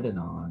shitted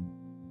on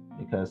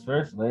because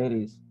first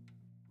ladies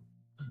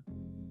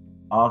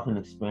often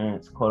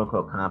experience quote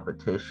unquote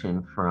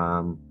competition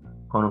from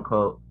quote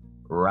unquote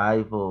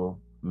rival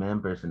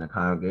members in the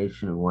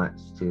congregation who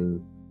wants to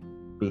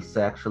be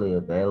sexually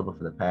available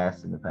for the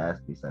past and the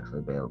past be sexually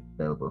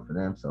available for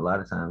them. So a lot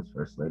of times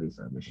first ladies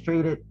are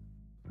mistreated.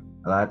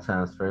 A lot of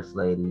times first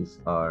ladies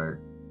are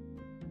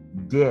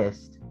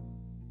dissed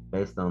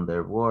based on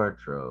their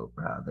wardrobe,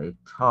 or how they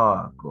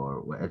talk,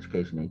 or what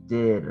education they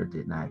did or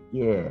did not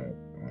get,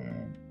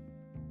 and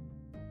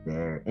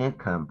their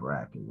income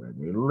bracket, where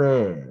they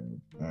live,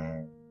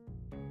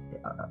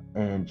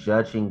 and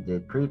judging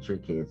the preacher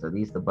kids. Are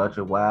these the bunch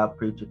of wild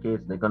preacher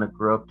kids? They're going to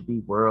grow up to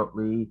be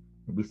worldly,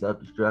 to be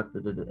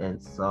self-destructive,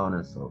 and so on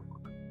and so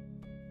forth.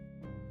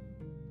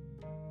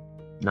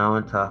 No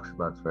one talks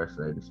about first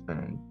lady's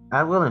pain.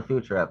 I will in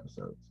future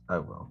episodes. I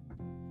will.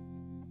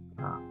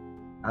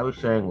 I'll be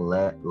sharing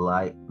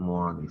light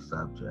more on these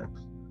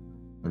subjects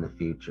in the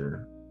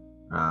future.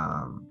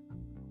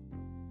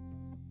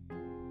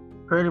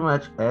 Pretty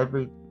much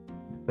every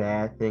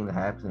bad thing that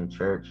happens in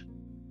church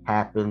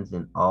happens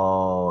in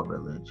all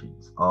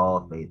religions,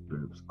 all faith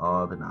groups,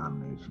 all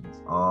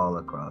denominations, all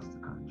across the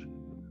country,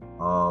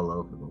 all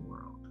over the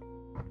world.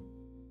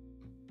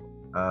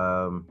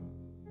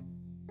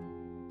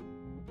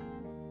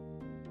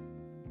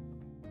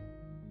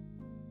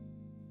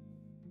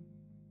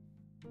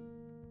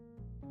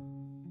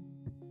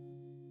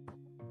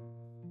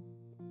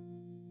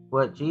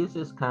 What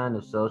Jesus' Kind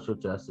of Social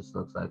Justice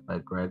Looks Like by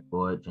Greg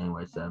Boyd,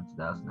 January 7,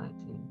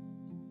 2019.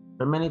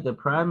 For many, the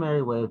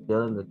primary way of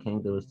building the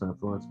kingdom is to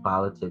influence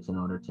politics in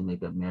order to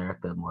make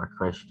America more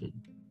Christian.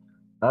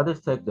 Others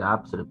take the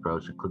opposite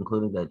approach,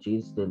 concluding that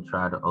Jesus didn't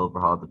try to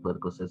overhaul the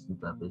political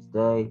systems of his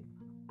day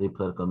through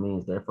political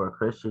means. Therefore,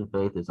 Christian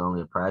faith is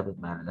only a private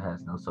matter that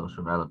has no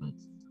social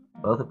relevance.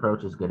 Both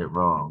approaches get it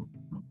wrong,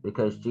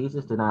 because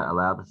Jesus did not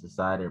allow the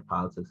society or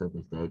politics of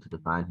his day to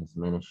define his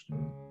ministry.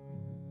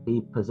 He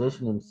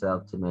positioned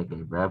himself to make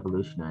a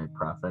revolutionary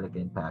prophetic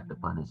impact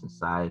upon his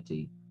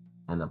society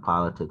and the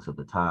politics of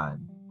the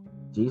time.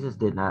 Jesus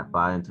did not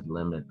buy into the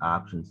limited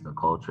options the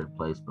culture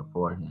placed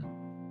before him.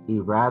 He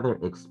rather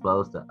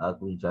exposed the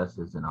ugly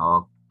justice in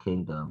all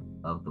kingdom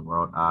of the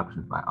world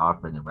options by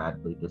offering a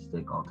radically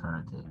distinct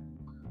alternative.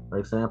 For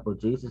example,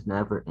 Jesus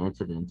never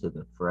entered into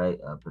the fray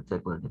of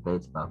particular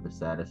debates about the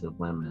status of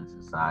women in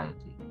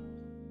society.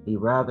 He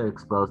rather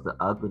exposed the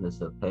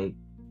ugliness of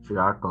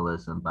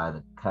patriarchalism by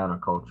the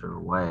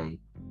countercultural way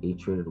he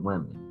treated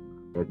women.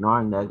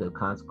 Ignoring negative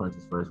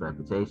consequences for his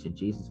reputation,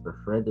 Jesus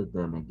befriended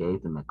them and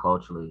gave them a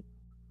culturally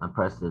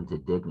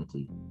unprecedented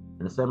dignity.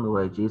 In a similar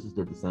way, Jesus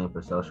did the same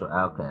for social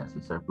outcasts.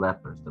 He served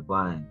lepers, the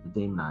blind, the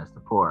demonized,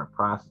 the poor,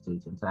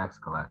 prostitutes, and tax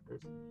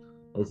collectors.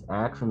 His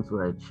actions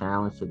were a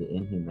challenge to the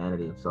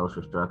inhumanity of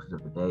social structures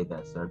of the day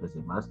that served as a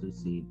mustard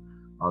seed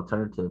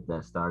alternative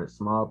that started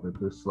small but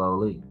grew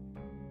slowly.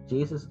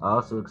 Jesus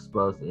also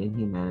exposed the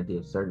inhumanity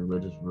of certain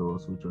religious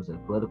rules, which was a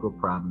political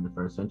problem in the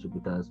first century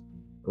because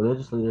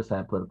religious leaders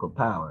had political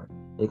power.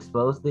 He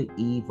exposed the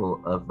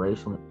evil of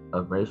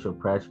racial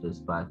prejudice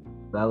by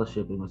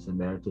fellowshipping with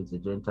Samaritans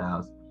and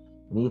Gentiles,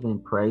 and even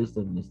praised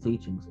them in his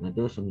teachings. In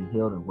addition, he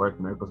healed and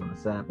worked miracles on the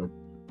Sabbath,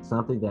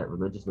 something that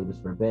religious leaders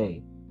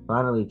forbade.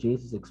 Finally,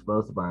 Jesus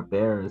exposed the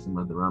barbarism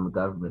of the Roman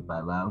government by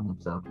allowing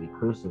himself to be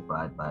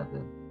crucified by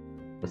them.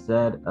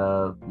 Instead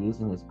of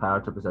using his power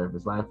to preserve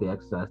his life, he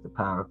exercised the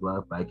power of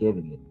love by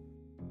giving it.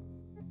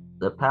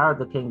 The power of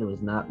the kingdom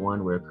is not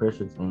one where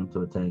Christians aim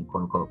to attain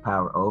quote-unquote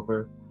power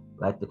over,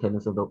 like the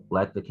kingdoms of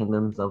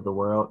the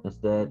world.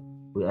 Instead,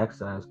 we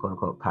exercise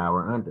quote-unquote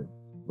power under.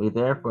 We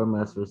therefore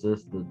must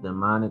resist the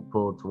demonic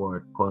pull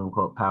toward quote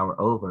unquote power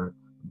over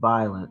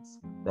violence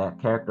that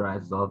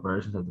characterizes all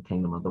versions of the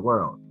kingdom of the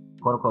world.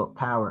 Quote unquote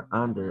power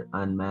under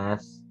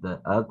unmasks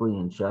the ugly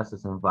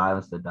injustice and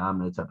violence that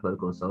dominates our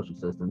political and social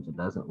systems and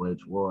doesn't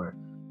wage war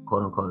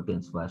quote unquote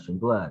against flesh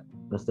and blood,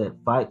 but instead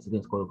fights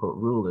against quote unquote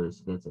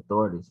rulers, against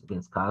authorities,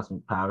 against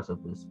cosmic powers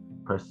of this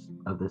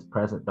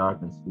present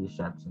darkness. Ephesians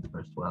chapter 6,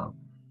 verse 12.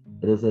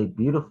 It is a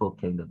beautiful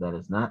kingdom that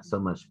is not so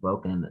much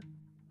spoken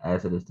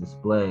as it is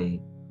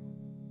displayed.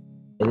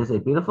 It is a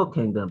beautiful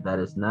kingdom that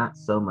is not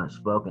so much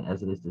spoken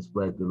as it is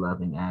displayed through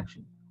loving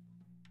action.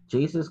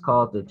 Jesus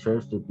called the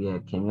church to be a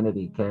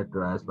community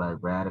characterized by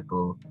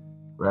radical,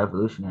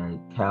 revolutionary,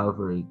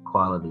 Calvary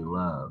quality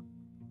love.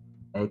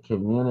 A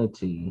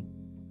community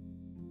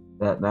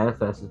that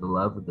manifests the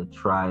love of the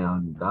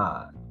triune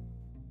God.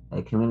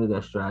 A community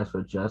that strives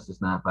for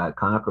justice not by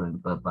conquering,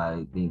 but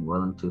by being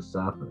willing to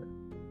suffer.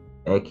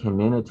 A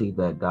community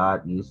that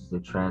God uses to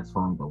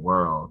transform the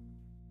world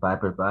by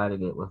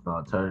providing it with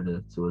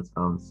alternative to its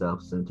own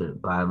self-centered,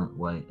 violent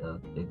way of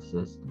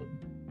existing.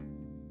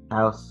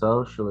 How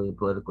socially and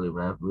politically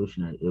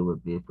revolutionary it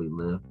would be if we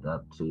lived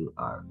up to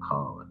our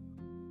calling.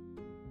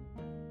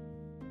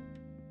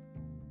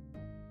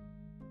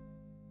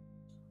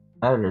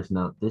 Editor's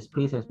note: this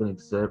piece has been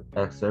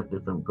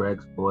excerpted from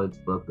Greg Boyd's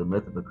book, The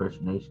Myth of a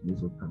Christian Nation,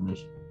 used with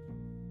permission.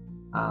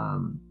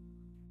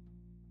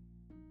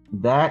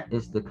 That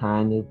is the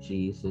kind of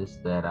Jesus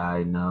that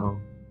I know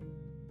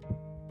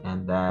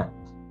and that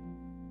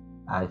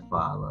I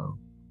follow.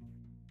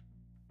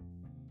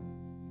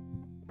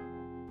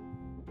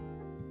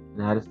 And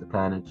that is the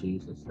kind of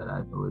Jesus that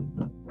I believe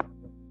in.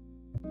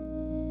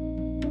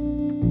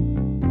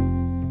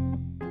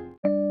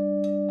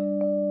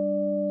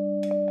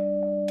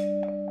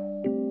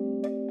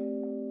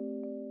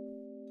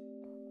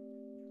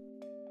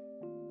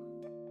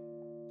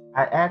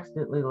 I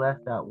accidentally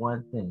left out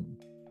one thing.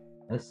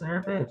 A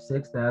survey of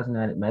 6,000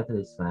 United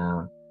Methodists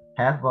found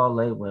half of all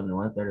lay women and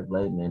one-third of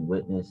lay men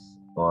witness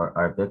or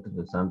are victims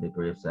of some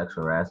degree of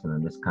sexual harassment or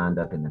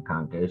misconduct in their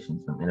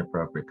congregations, from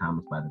inappropriate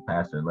comments by the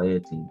pastor or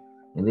laity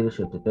in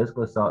leadership to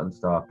physical assault and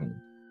stalking.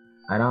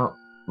 I don't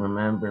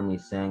remember me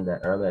saying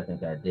that earlier. I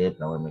think I did,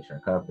 but I want to make sure I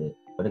covered it.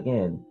 But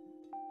again,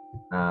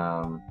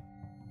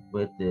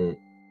 with the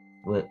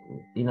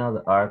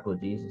arc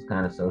what Jesus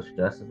kind of social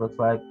justice looks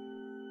like,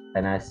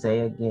 and I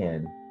say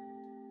again,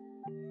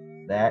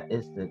 that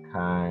is the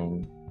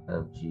kind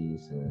of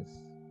Jesus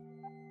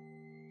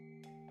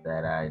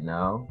that I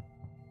know,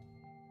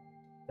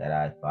 that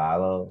I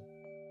follow,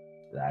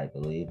 that I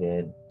believe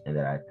in, and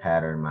that I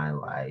pattern my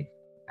life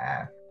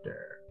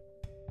after.